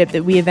pirate ship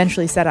that we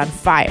eventually set on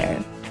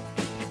fire.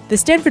 The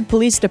Stanford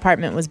Police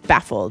Department was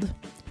baffled.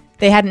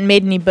 They hadn't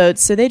made any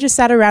boats, so they just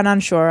sat around on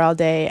shore all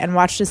day and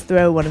watched us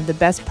throw one of the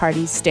best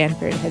parties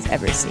Stanford has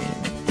ever seen.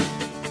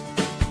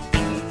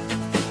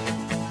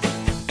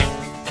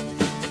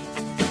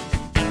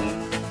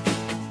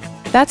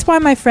 That's why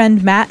my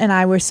friend Matt and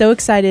I were so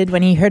excited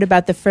when he heard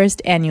about the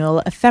first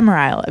annual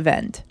Ephemerile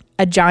event,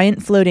 a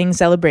giant floating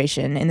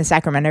celebration in the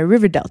Sacramento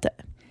River Delta.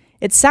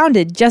 It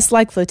sounded just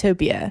like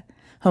Floatopia,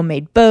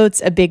 homemade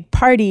boats, a big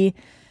party,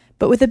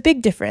 but with a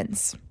big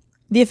difference.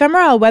 The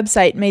Ephemerile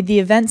website made the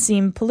event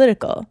seem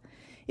political.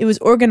 It was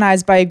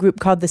organized by a group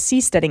called the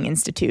Seasteading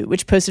Institute,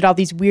 which posted all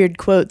these weird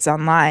quotes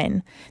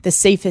online. The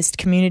safest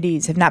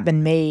communities have not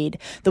been made.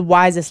 The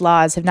wisest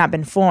laws have not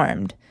been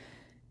formed.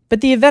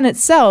 But the event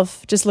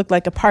itself just looked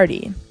like a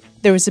party.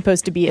 There was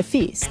supposed to be a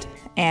feast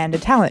and a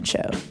talent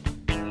show.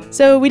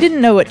 So we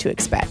didn't know what to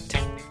expect.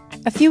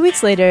 A few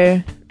weeks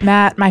later,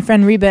 Matt, my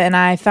friend Reba, and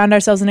I found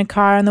ourselves in a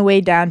car on the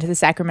way down to the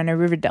Sacramento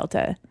River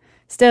Delta,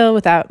 still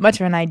without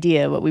much of an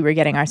idea what we were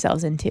getting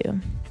ourselves into.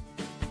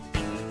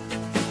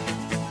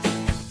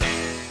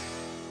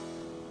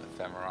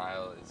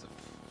 Ephemerile is a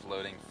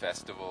floating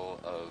festival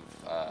of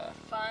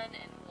fun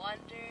and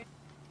wonder,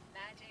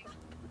 magic.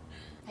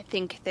 I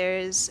think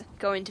there's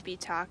going to be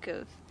talk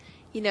of,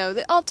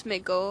 the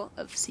ultimate goal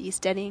of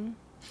seasteading.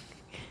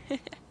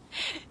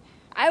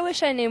 I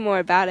wish I knew more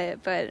about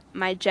it, but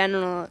my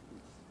general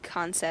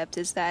concept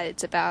is that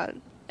it's about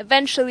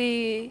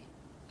eventually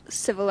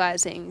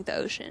civilizing the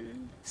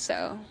ocean.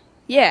 So,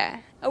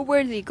 yeah, a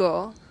worthy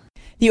goal.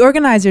 The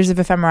organizers of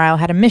Ephemerile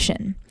had a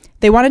mission.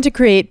 They wanted to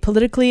create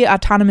politically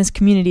autonomous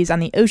communities on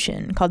the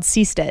ocean called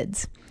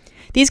seasteads.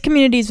 These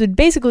communities would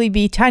basically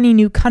be tiny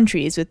new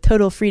countries with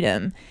total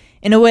freedom,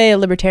 in a way a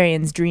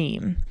libertarian's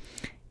dream.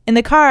 In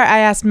the car, I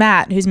asked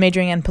Matt, who's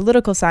majoring in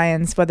political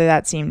science, whether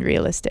that seemed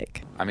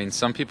realistic. I mean,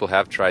 some people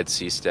have tried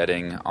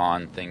seasteading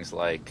on things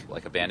like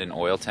abandoned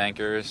oil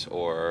tankers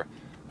or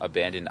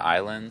abandoned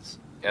islands.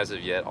 As of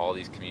yet, all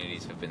these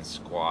communities have been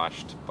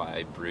squashed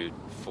by brute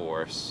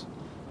force.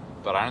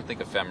 But I don't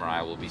think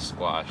Ephemerile will be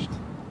squashed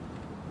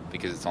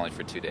because it's only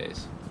for 2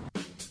 days.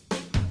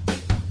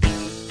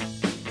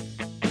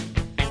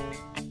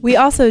 We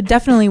also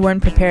definitely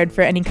weren't prepared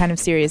for any kind of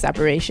serious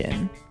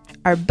operation.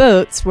 Our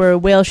boats were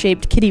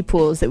whale-shaped kiddie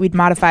pools that we'd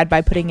modified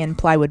by putting in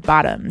plywood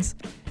bottoms.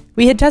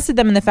 We had tested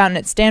them in the fountain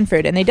at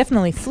Stanford, and they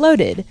definitely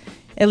floated,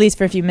 at least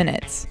for a few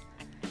minutes.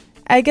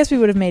 I guess we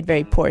would have made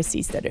very poor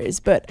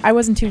seasteaders, but I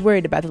wasn't too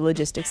worried about the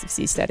logistics of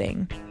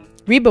seasteading.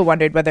 Reba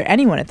wondered whether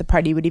anyone at the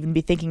party would even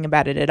be thinking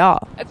about it at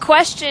all. A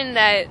question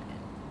that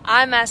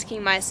I'm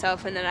asking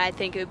myself, and that I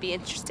think it would be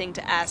interesting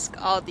to ask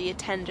all the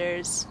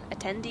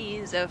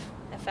attendees of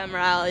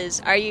Ephemerile is,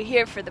 are you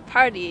here for the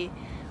party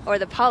or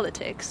the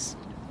politics?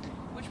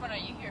 Which one are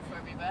you here for,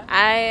 Reba?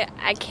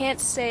 I can't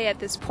say at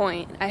this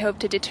point. I hope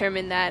to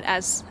determine that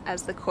as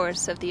the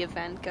course of the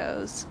event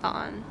goes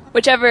on.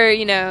 Whichever,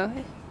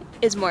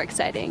 is more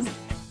exciting.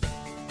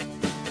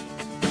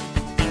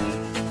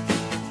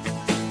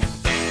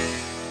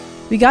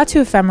 We got to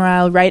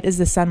Ephemerile right as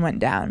the sun went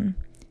down.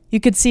 You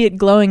could see it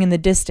glowing in the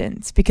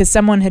distance because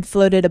someone had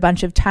floated a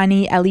bunch of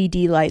tiny LED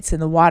lights in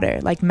the water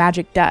like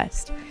magic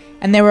dust,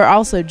 and there were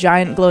also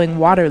giant glowing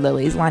water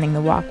lilies lining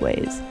the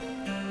walkways.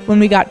 When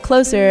we got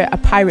closer, a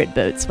pirate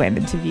boat swam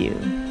into view.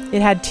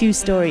 It had 2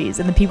 stories,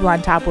 and the people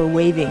on top were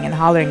waving and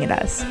hollering at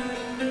us.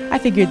 I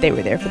figured they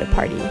were there for the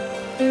party.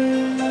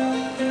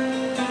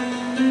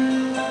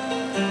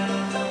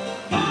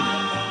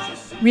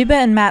 Reba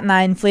and Matt and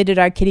I inflated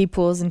our kiddie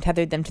pools and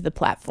tethered them to the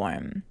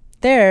platform.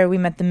 There, we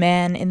met the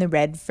man in the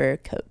red fur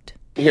coat.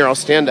 Here, I'll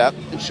stand up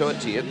and show it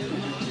to you.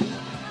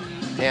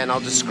 And I'll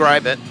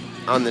describe it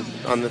on the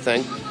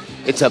thing.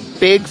 It's a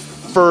big,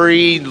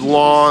 furry,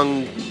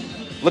 long...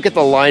 Look at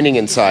the lining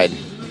inside.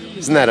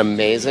 Isn't that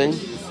amazing?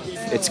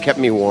 It's kept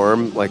me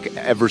warm, like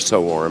ever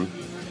so warm.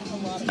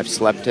 I've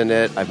slept in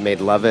it. I've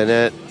made love in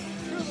it.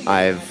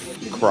 I've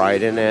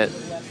cried in it.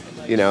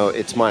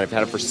 It's mine. I've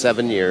had it for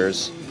 7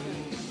 years.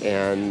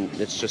 And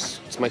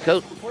it's my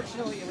coat.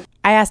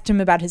 I asked him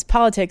about his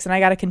politics, and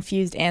I got a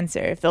confused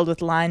answer filled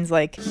with lines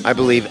like, I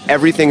believe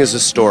everything is a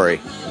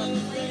story,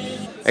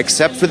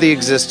 except for the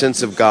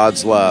existence of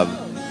God's love,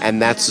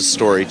 and that's a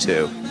story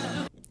too.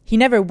 He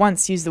never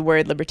once used the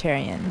word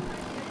libertarian.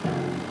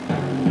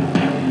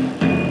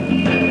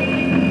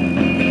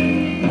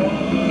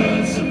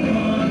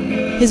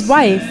 His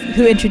wife,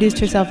 who introduced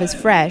herself as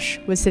Fresh,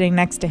 was sitting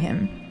next to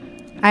him.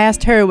 I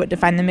asked her what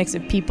defined the mix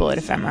of people at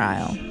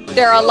Ephemerisle.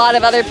 There are a lot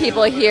of other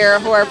people here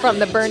who are from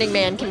the Burning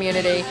Man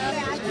community.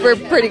 We're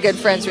pretty good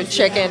friends with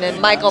Chicken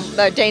and Michael,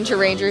 Danger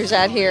Ranger, who's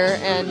out here,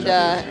 and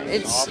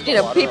it's,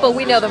 people,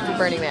 we know them from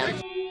Burning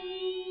Man.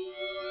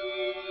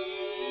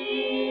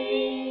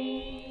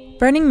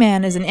 Burning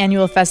Man is an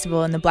annual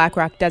festival in the Black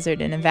Rock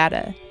Desert in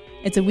Nevada.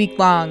 It's a week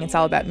long, it's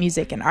all about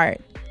music and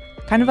art.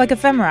 Kind of like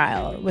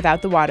Ephemerisle,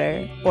 without the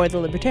water or the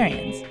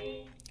libertarians.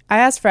 I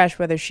asked Fresh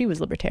whether she was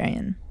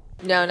libertarian.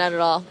 No, not at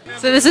all.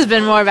 So this has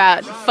been more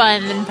about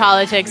fun than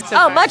politics?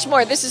 Much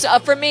more. This is,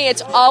 for me,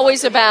 it's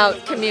always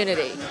about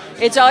community.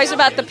 It's always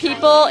about the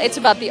people, it's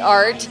about the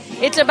art,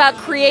 it's about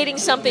creating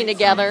something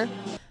together.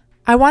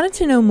 I wanted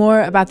to know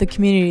more about the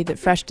community that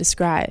Fresh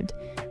described.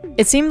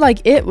 It seemed like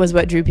it was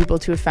what drew people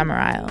to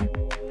Ephemerisle.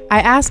 I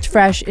asked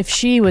Fresh if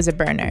she was a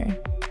burner.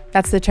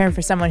 That's the term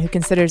for someone who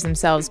considers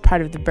themselves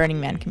part of the Burning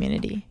Man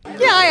community.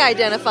 Yeah, I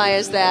identify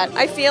as that.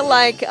 I feel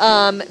like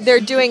they're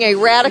doing a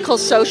radical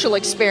social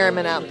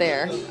experiment out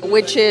there,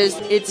 which is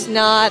it's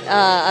not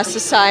a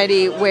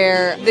society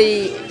where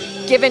the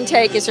give and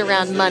take is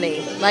around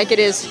money, like it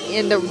is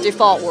in the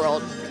default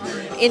world.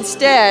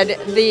 Instead,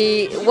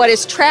 what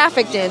is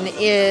trafficked in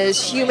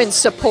is human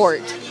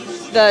support,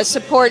 the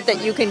support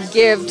that you can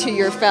give to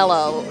your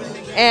fellow.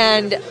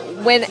 And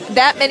when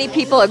that many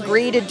people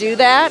agree to do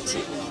that,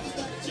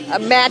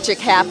 magic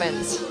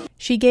happens.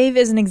 She gave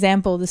as an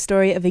example the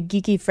story of a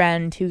geeky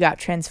friend who got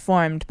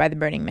transformed by the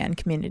Burning Man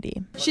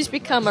community. She's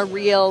become a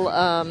real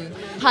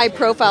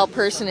high-profile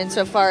person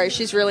insofar as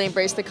she's really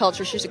embraced the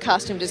culture. She's a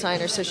costume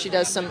designer, so she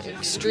does some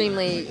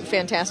extremely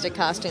fantastic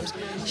costumes.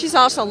 She's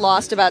also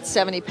lost about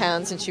 70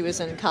 pounds since she was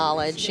in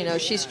college.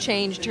 She's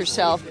changed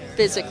herself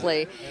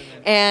physically.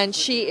 And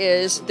she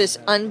is this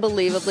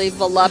unbelievably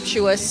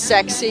voluptuous,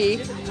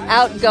 sexy,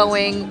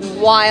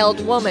 outgoing,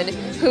 wild woman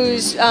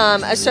who's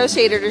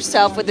associated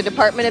herself with the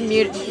Department of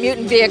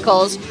Mutant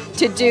Vehicles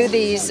to do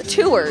these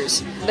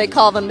tours. They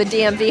call them the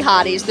DMV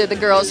hotties. They're the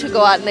girls who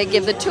go out and they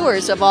give the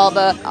tours of all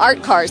the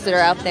art cars that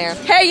are out there.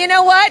 Hey, you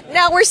know what?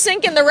 Now we're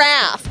sinking the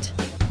raft.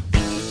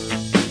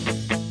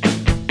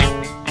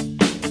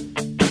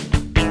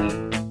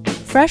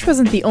 Fresh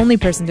wasn't the only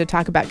person to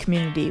talk about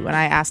community when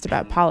I asked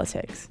about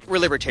politics. We're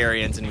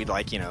libertarians and we'd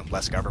like,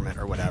 less government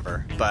or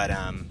whatever, but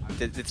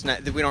it's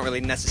not. We don't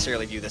really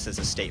necessarily view this as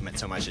a statement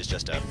so much as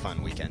just a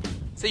fun weekend.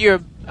 So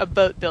you're a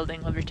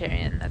boat-building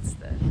libertarian, that's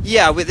the...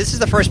 Yeah, this is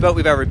the first boat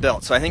we've ever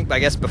built, so I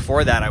guess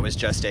before that I was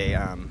just a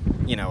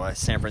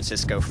San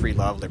Francisco free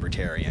love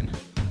libertarian.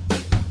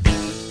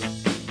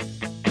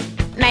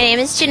 My name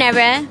is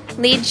Ginevra,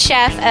 lead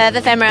chef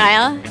of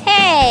Ephemerisle.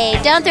 Hey,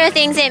 don't throw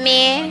things at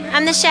me.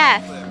 I'm the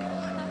chef.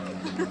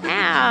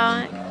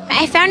 Ow.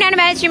 I found out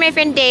about it through my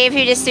friend Dave,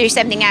 who just threw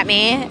something at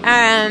me.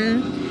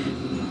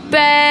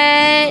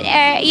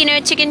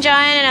 Chicken John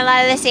and a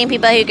lot of the same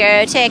people who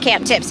go to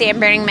Camp Tipsy and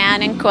Burning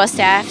Man and cool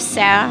stuff.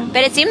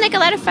 But it seemed like a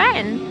lot of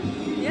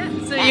fun. Yeah.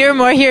 So you're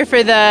more here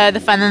for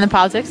the fun than the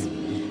politics?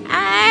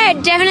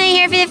 Definitely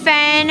here for the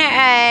fun,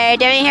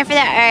 definitely here for the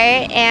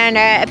art, and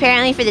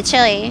apparently for the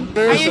chili.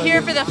 Are you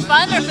here for the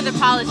fun or for the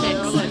politics?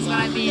 Is what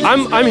I mean.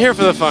 I'm here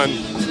for the fun.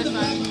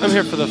 I'm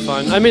here for the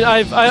fun. I mean,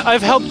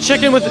 I've helped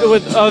Chicken with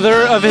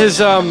other of his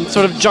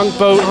sort of junk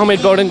boat,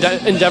 homemade boat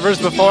endeavors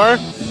before.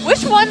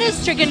 Which one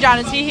is Chicken John?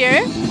 Is he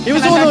here? He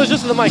was the one that was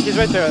just with the mic. He's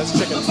right there. That's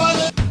Chicken.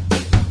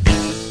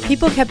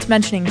 People kept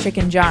mentioning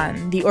Chicken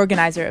John, the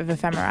organizer of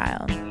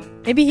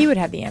Ephemerisle. Maybe he would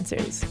have the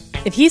answers.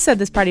 If he said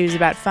this party was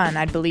about fun,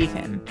 I'd believe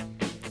him.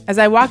 As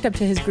I walked up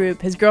to his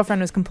group, his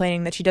girlfriend was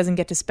complaining that she doesn't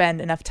get to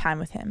spend enough time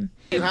with him.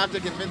 You have to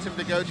convince him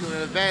to go to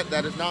an event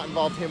that does not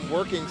involve him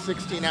working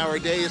 16-hour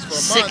days for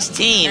a month.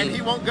 16? And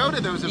he won't go to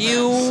those events.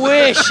 You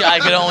wish I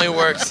could only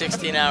work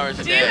 16 hours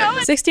a day.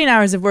 16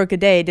 hours of work a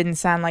day didn't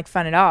sound like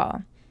fun at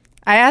all.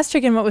 I asked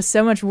Chicken what was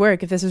so much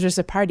work if this was just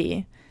a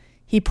party.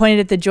 He pointed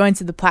at the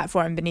joints of the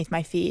platform beneath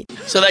my feet.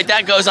 So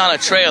that goes on a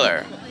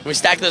trailer. We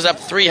stack those up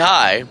 3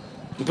 high,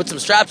 and put some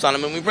straps on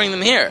them, and we bring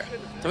them here.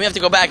 Then we have to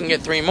go back and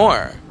get 3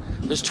 more.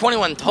 There's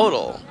 21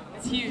 total.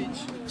 It's huge.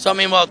 So,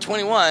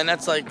 21,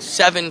 that's like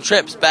 7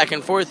 trips back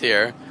and forth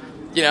here,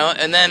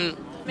 and then...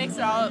 Makes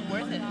it all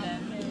worth it, then.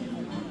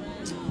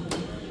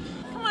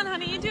 Come on,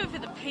 honey, you do it for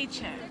the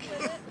paycheck.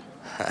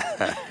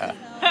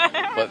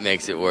 What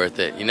makes it worth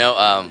it?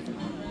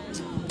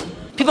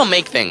 People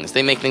make things.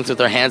 They make things with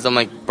their hands on,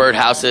 like,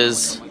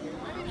 birdhouses,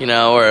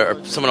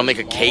 or someone will make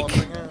a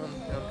cake.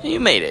 You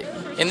made it.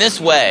 In this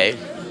way,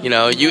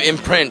 you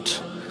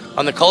imprint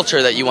on the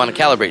culture that you want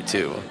to calibrate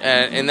to.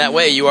 And in that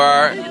way, you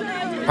are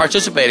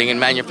participating in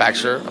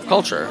manufacture of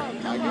culture.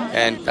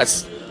 And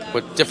that's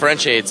what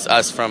differentiates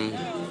us from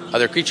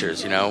other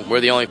creatures, We're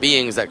the only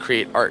beings that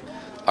create art.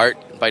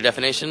 Art, by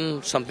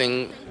definition,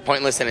 something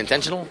pointless and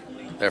intentional.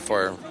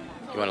 Therefore,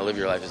 you want to live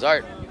your life as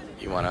art.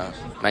 You want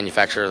to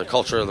manufacture the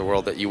culture of the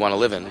world that you want to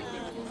live in.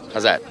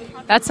 How's that?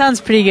 That sounds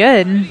pretty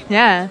good,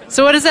 yeah.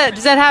 So what does that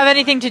have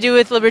anything to do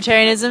with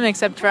libertarianism,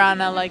 except for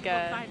on a...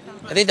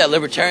 I think that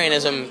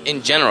libertarianism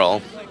in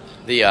general,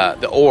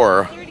 the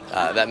ore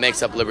that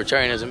makes up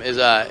libertarianism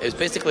is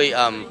basically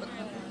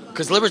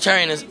because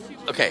libertarianism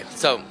Okay,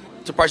 so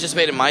to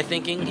participate in my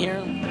thinking here,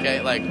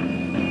 okay, like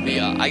the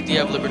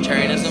idea of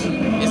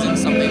libertarianism isn't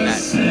something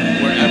that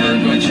we're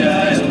ever going to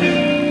face.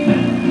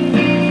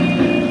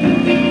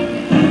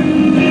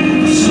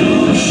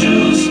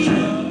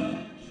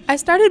 I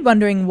started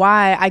wondering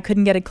why I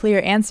couldn't get a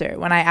clear answer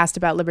when I asked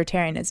about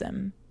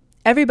libertarianism.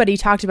 Everybody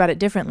talked about it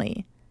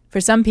differently. For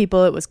some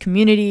people, it was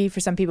community. For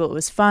some people, it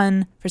was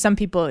fun. For some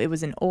people, it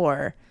was an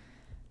or.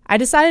 I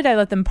decided I'd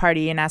let them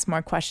party and ask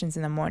more questions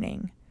in the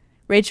morning.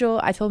 Rachel,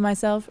 I told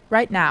myself,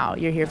 right now,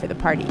 you're here for the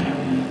party.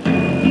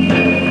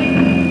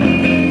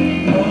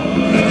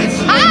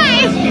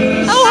 Hi!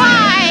 Oh,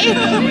 hi!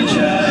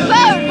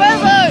 Vote,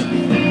 vote, vote!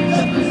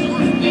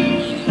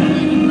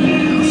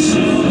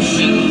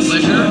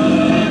 Pleasure.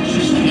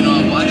 You know,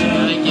 I'm watching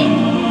hiking.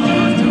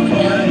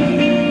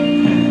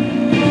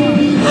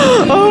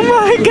 Oh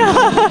my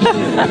God!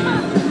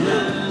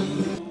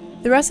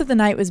 The rest of the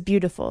night was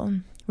beautiful.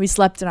 We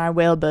slept in our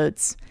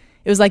whaleboats.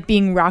 It was like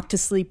being rocked to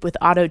sleep with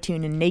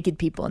auto-tune and naked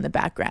people in the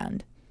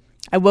background.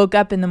 I woke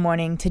up in the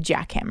morning to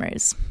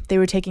jackhammers. They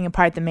were taking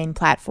apart the main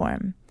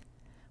platform.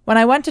 When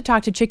I went to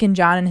talk to Chicken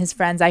John and his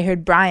friends, I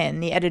heard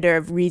Brian, the editor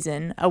of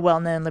Reason, a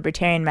well-known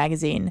libertarian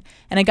magazine,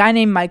 and a guy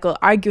named Michael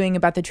arguing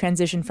about the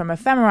transition from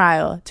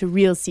ephemerile to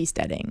real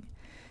seasteading.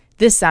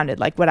 This sounded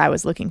like what I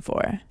was looking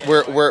for.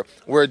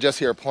 We're just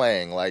here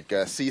playing. Like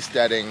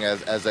seasteading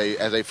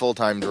as a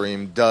full-time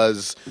dream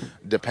does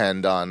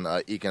depend on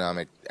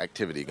economic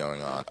activity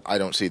going on. I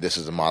don't see this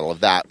as a model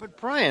of that. But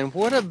Brian,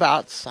 what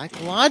about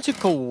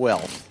psychological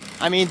wealth?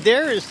 I mean,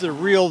 there is the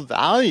real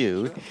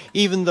value,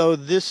 even though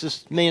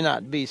may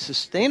not be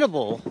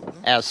sustainable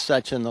as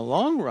such in the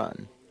long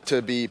run.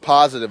 To be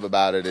positive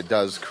about it, it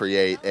does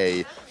create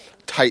a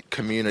tight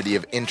community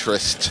of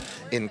interest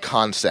in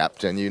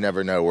concept, and you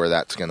never know where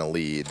that's going to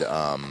lead.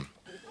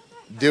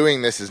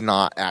 Doing this is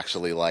not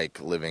actually like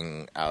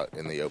living out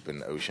in the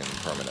open ocean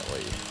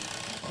permanently.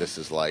 This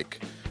is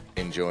like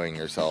enjoying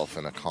yourself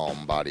in a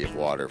calm body of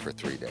water for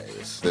 3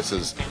 days. This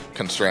is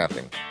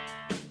constramping.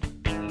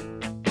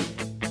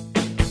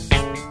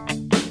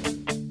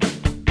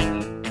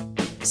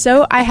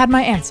 So I had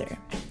my answer.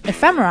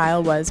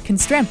 Ephemerile was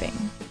constramping.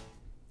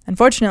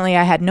 Unfortunately,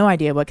 I had no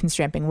idea what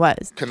constramping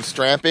was.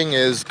 Constramping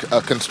is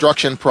a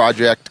construction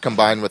project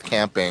combined with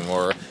camping,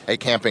 or a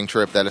camping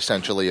trip that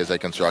essentially is a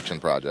construction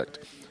project.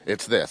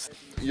 It's this.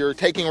 You're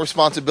taking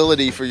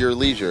responsibility for your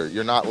leisure.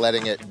 You're not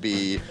letting it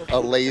be a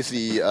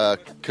lazy,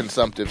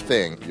 consumptive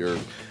thing. You're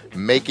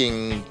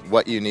making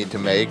what you need to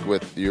make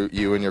with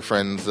you and your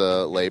friends'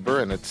 labor,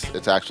 and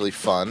it's actually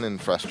fun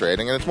and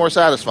frustrating, and it's more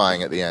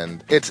satisfying at the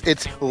end.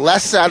 It's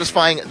less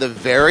satisfying at the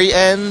very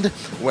end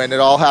when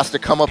it all has to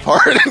come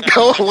apart and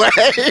go away.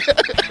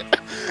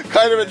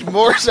 Kind of, it's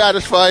more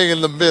satisfying in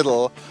the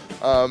middle,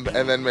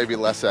 and then maybe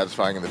less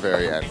satisfying in the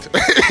very end.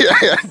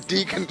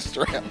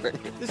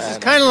 Deconstramping. This is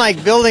kind of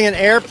like building an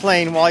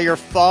airplane while you're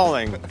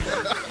falling.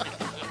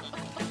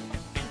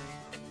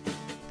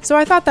 So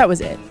I thought that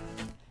was it.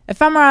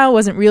 Ephemerile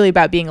wasn't really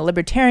about being a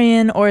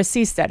libertarian or a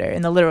seasteader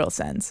in the literal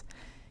sense.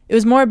 It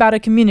was more about a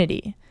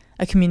community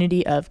of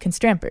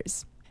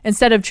constrampers.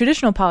 Instead of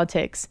traditional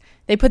politics,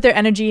 they put their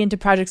energy into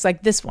projects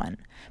like this one,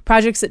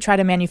 projects that try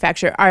to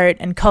manufacture art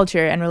and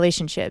culture and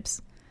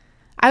relationships.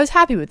 I was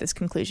happy with this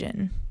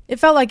conclusion. It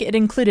felt like it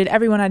included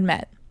everyone I'd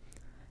met.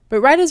 But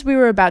right as we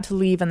were about to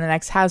leave on the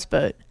next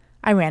houseboat,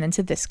 I ran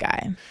into this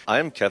guy. I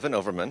am Kevin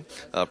Overman,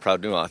 a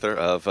proud new author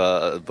of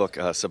a book,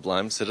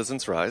 Sublime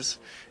Citizens Rise,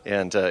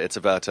 and it's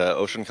about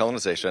ocean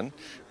colonization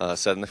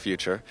set in the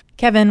future.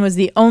 Kevin was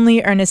the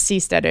only earnest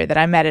seasteader that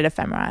I met at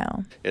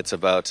Ephemerile. It's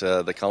about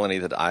the colony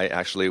that I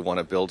actually want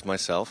to build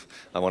myself.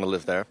 I want to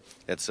live there.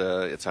 It's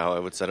how I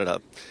would set it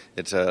up.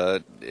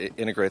 It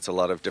integrates a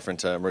lot of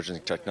different emerging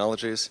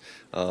technologies,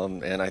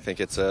 and I think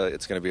it's going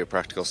to be a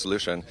practical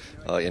solution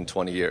in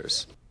 20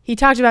 years. He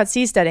talked about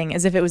seasteading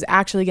as if it was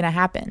actually going to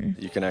happen.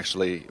 You can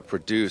actually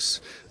produce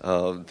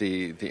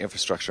the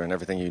infrastructure and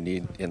everything you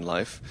need in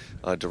life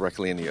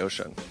directly in the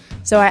ocean.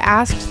 So I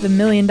asked the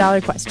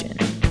 $1,000,000 question.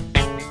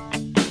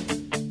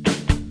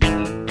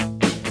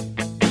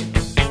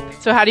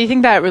 So how do you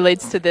think that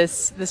relates to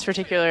this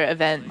particular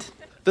event?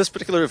 This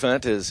particular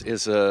event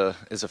is a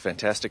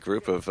fantastic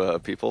group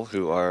of people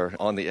who are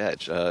on the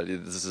edge.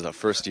 This is the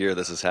first year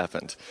this has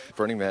happened.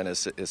 Burning Man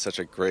is such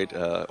a great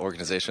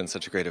organization,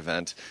 such a great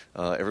event.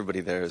 Everybody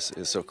there is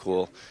so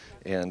cool,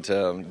 and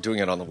doing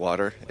it on the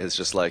water is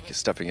just like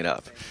stepping it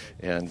up.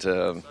 And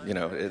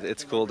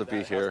it's cool to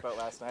be here.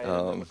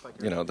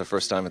 The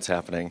first time it's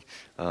happening,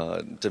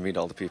 to meet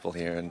all the people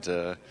here and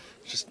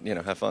just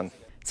have fun.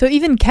 So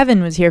even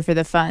Kevin was here for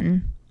the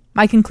fun.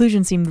 My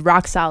conclusion seemed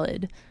rock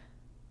solid.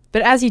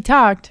 But as he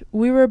talked,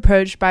 we were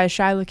approached by a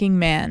shy-looking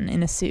man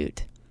in a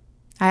suit.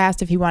 I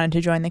asked if he wanted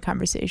to join the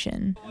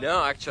conversation.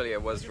 No, actually, I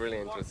was really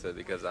interested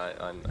because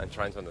I'm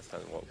trying to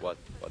understand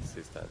what's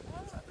this then.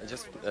 I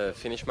just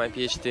finished my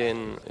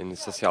PhD in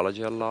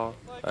sociology and law,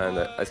 and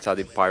I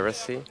studied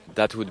piracy.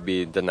 That would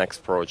be the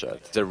next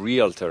project. The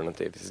real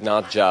alternative is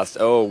not just,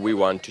 we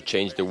want to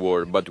change the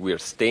world, but we're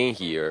staying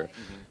here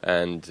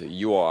and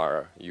you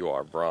are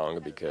wrong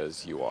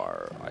because you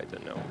are, I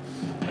don't know,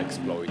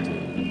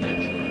 exploiting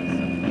nature.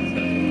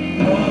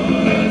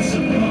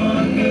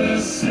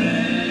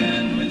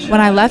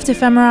 When I left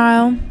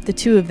Ephemerisle, the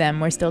two of them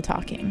were still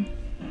talking.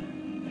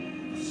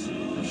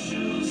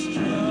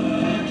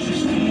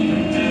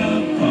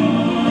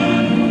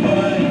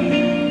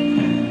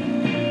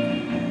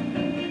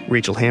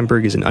 Rachel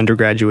Hamburg is an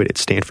undergraduate at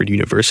Stanford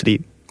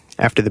University.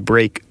 After the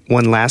break,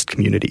 one last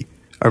community,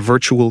 a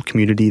virtual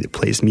community that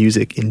plays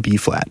music in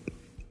B-flat.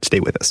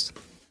 Stay with us.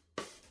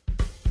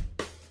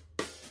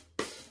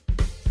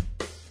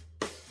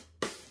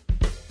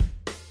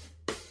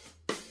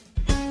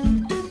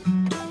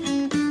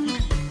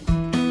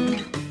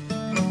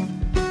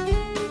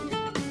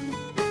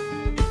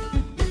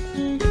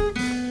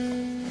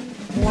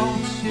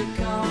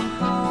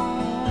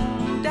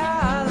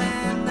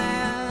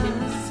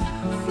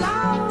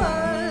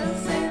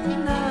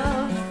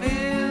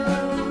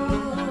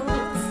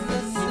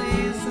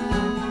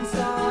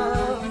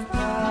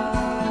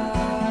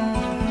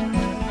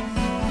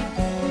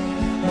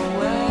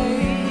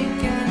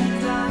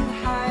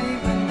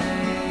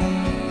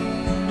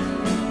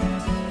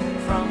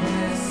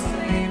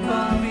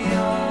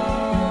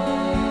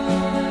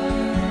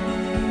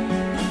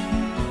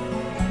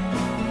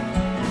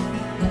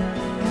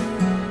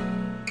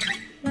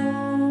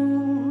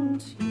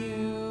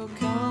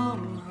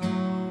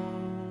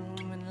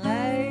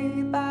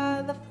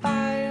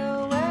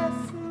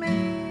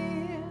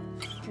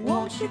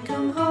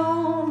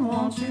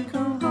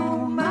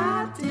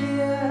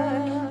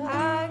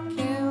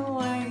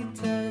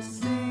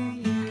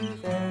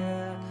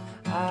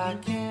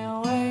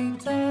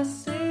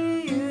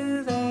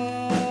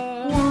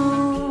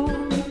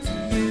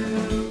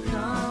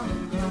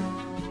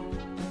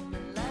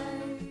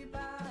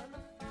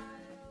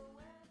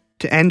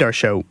 To end our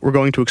show, we're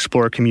going to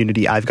explore a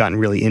community I've gotten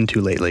really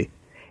into lately.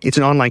 It's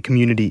an online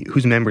community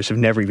whose members have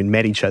never even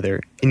met each other,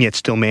 and yet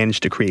still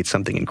managed to create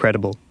something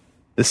incredible.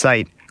 The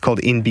site, called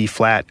In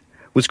B-Flat,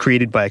 was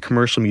created by a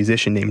commercial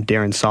musician named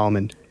Darren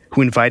Solomon,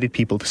 who invited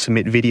people to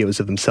submit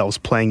videos of themselves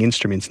playing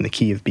instruments in the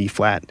key of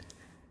B-Flat.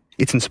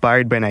 It's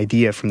inspired by an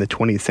idea from the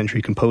 20th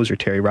century composer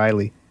Terry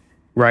Riley.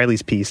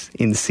 Riley's piece,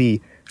 In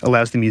C,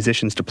 allows the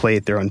musicians to play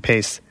at their own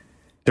pace.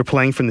 They're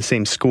playing from the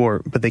same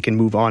score, but they can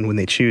move on when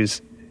they choose.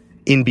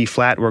 In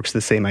B-Flat works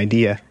the same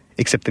idea,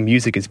 except the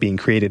music is being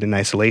created in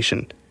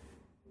isolation.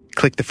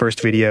 Click the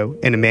first video,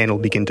 and a man will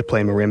begin to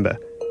play marimba.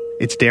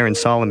 It's Darren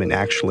Solomon,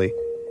 actually.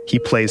 He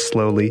plays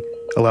slowly,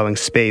 allowing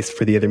space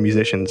for the other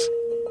musicians.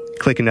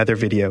 Click another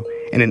video,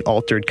 and an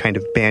altered kind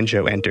of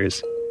banjo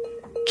enters.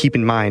 Keep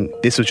in mind,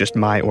 this was just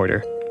my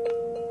order.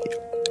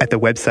 At the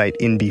website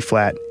In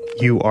B-Flat,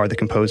 you are the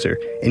composer,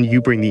 and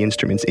you bring the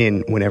instruments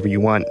in whenever you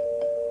want.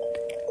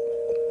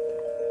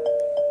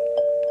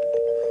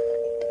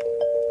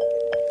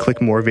 Click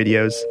more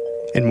videos,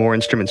 and more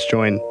instruments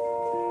join.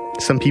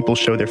 Some people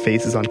show their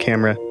faces on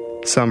camera,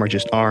 some are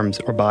just arms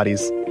or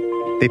bodies.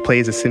 They play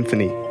as a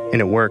symphony,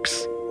 and it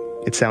works.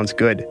 It sounds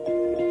good.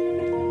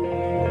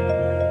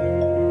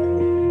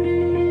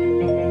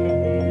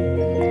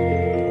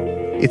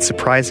 It's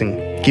surprising,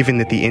 given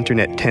that the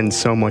internet tends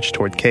so much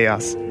toward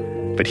chaos.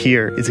 But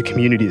here is a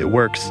community that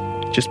works,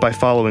 just by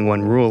following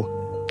one rule,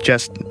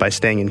 just by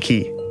staying in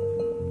key.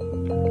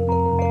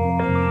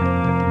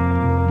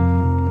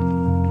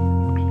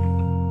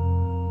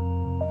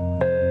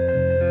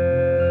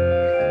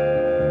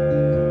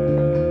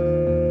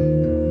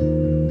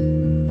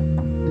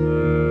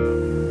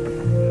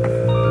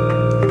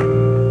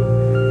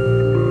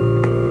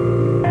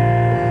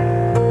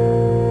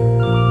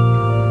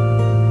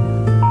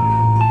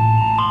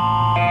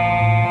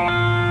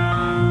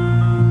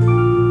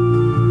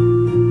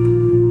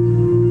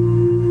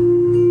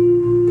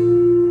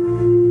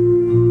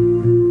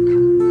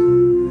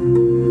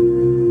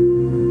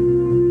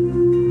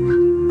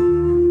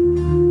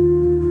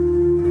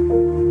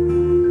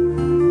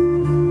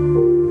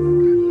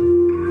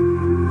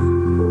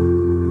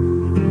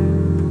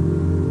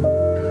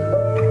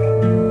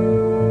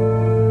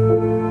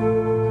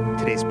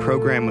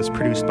 Was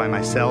produced by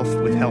myself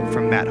with help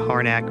from Matt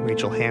Harnack,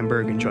 Rachel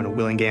Hamburg, and Jonah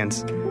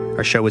Willingans.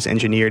 Our show was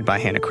engineered by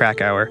Hannah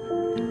Krakauer.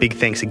 Big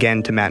thanks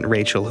again to Matt and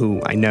Rachel,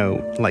 who I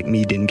know, like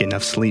me, didn't get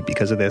enough sleep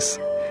because of this.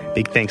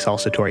 Big thanks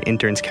also to our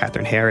interns,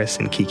 Catherine Harris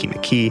and Kiki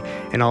McKee,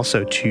 and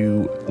also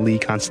to Lee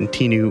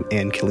Constantinou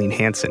and Colleen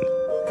Hansen.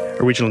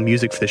 Original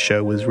music for the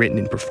show was written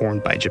and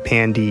performed by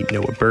Japandi,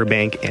 Noah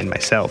Burbank, and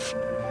myself.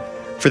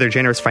 For their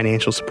generous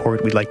financial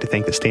support, we'd like to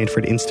thank the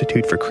Stanford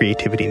Institute for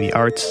Creativity in the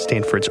Arts,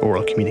 Stanford's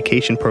Oral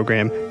Communication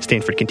Program,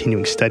 Stanford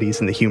Continuing Studies,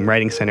 and the Hume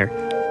Writing Center.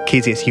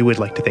 KZSU would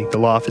like to thank the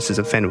law offices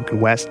of Fenwick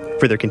and West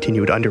for their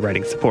continued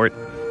underwriting support.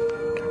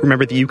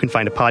 Remember that you can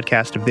find a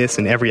podcast of this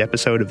and every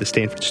episode of the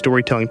Stanford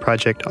Storytelling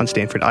Project on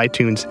Stanford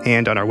iTunes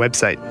and on our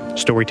website,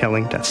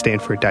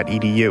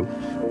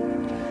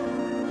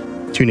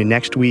 storytelling.stanford.edu. Tune in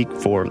next week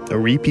for a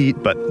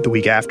repeat, but the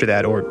week after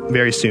that, or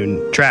very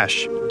soon,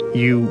 Trash.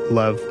 You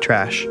love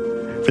trash.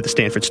 For the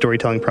Stanford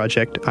Storytelling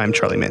Project, I'm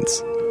Charlie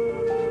Mintz.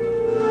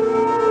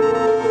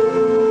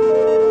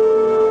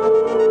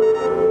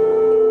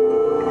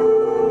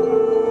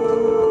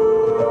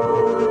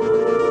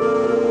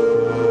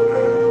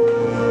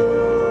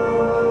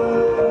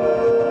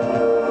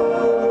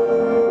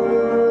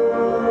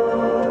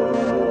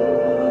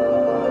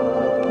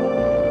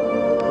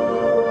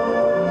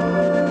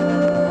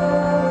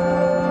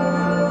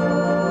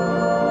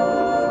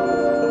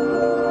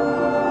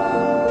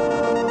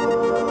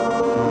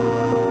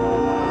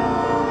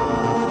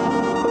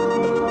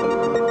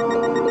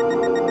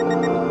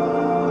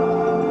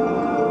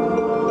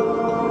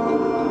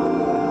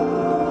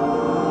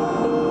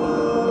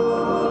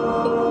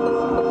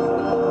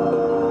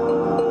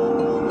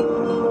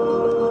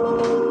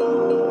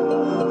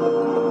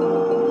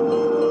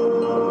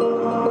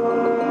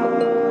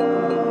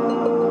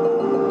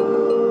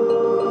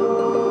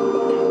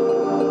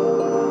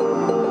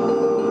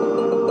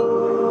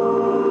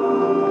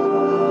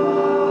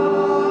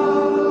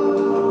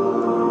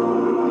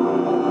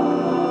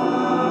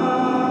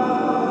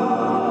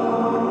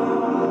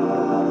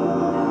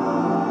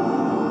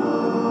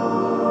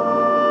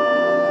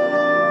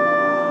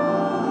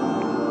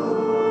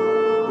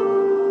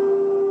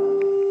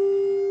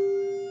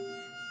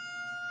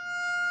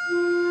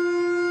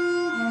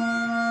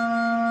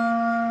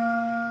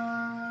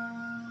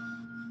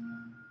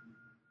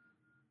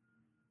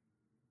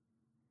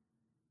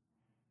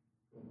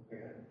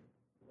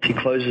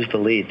 She closes the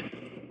lid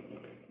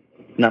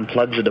and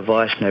unplugs a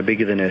device no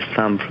bigger than her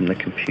thumb from the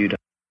computer.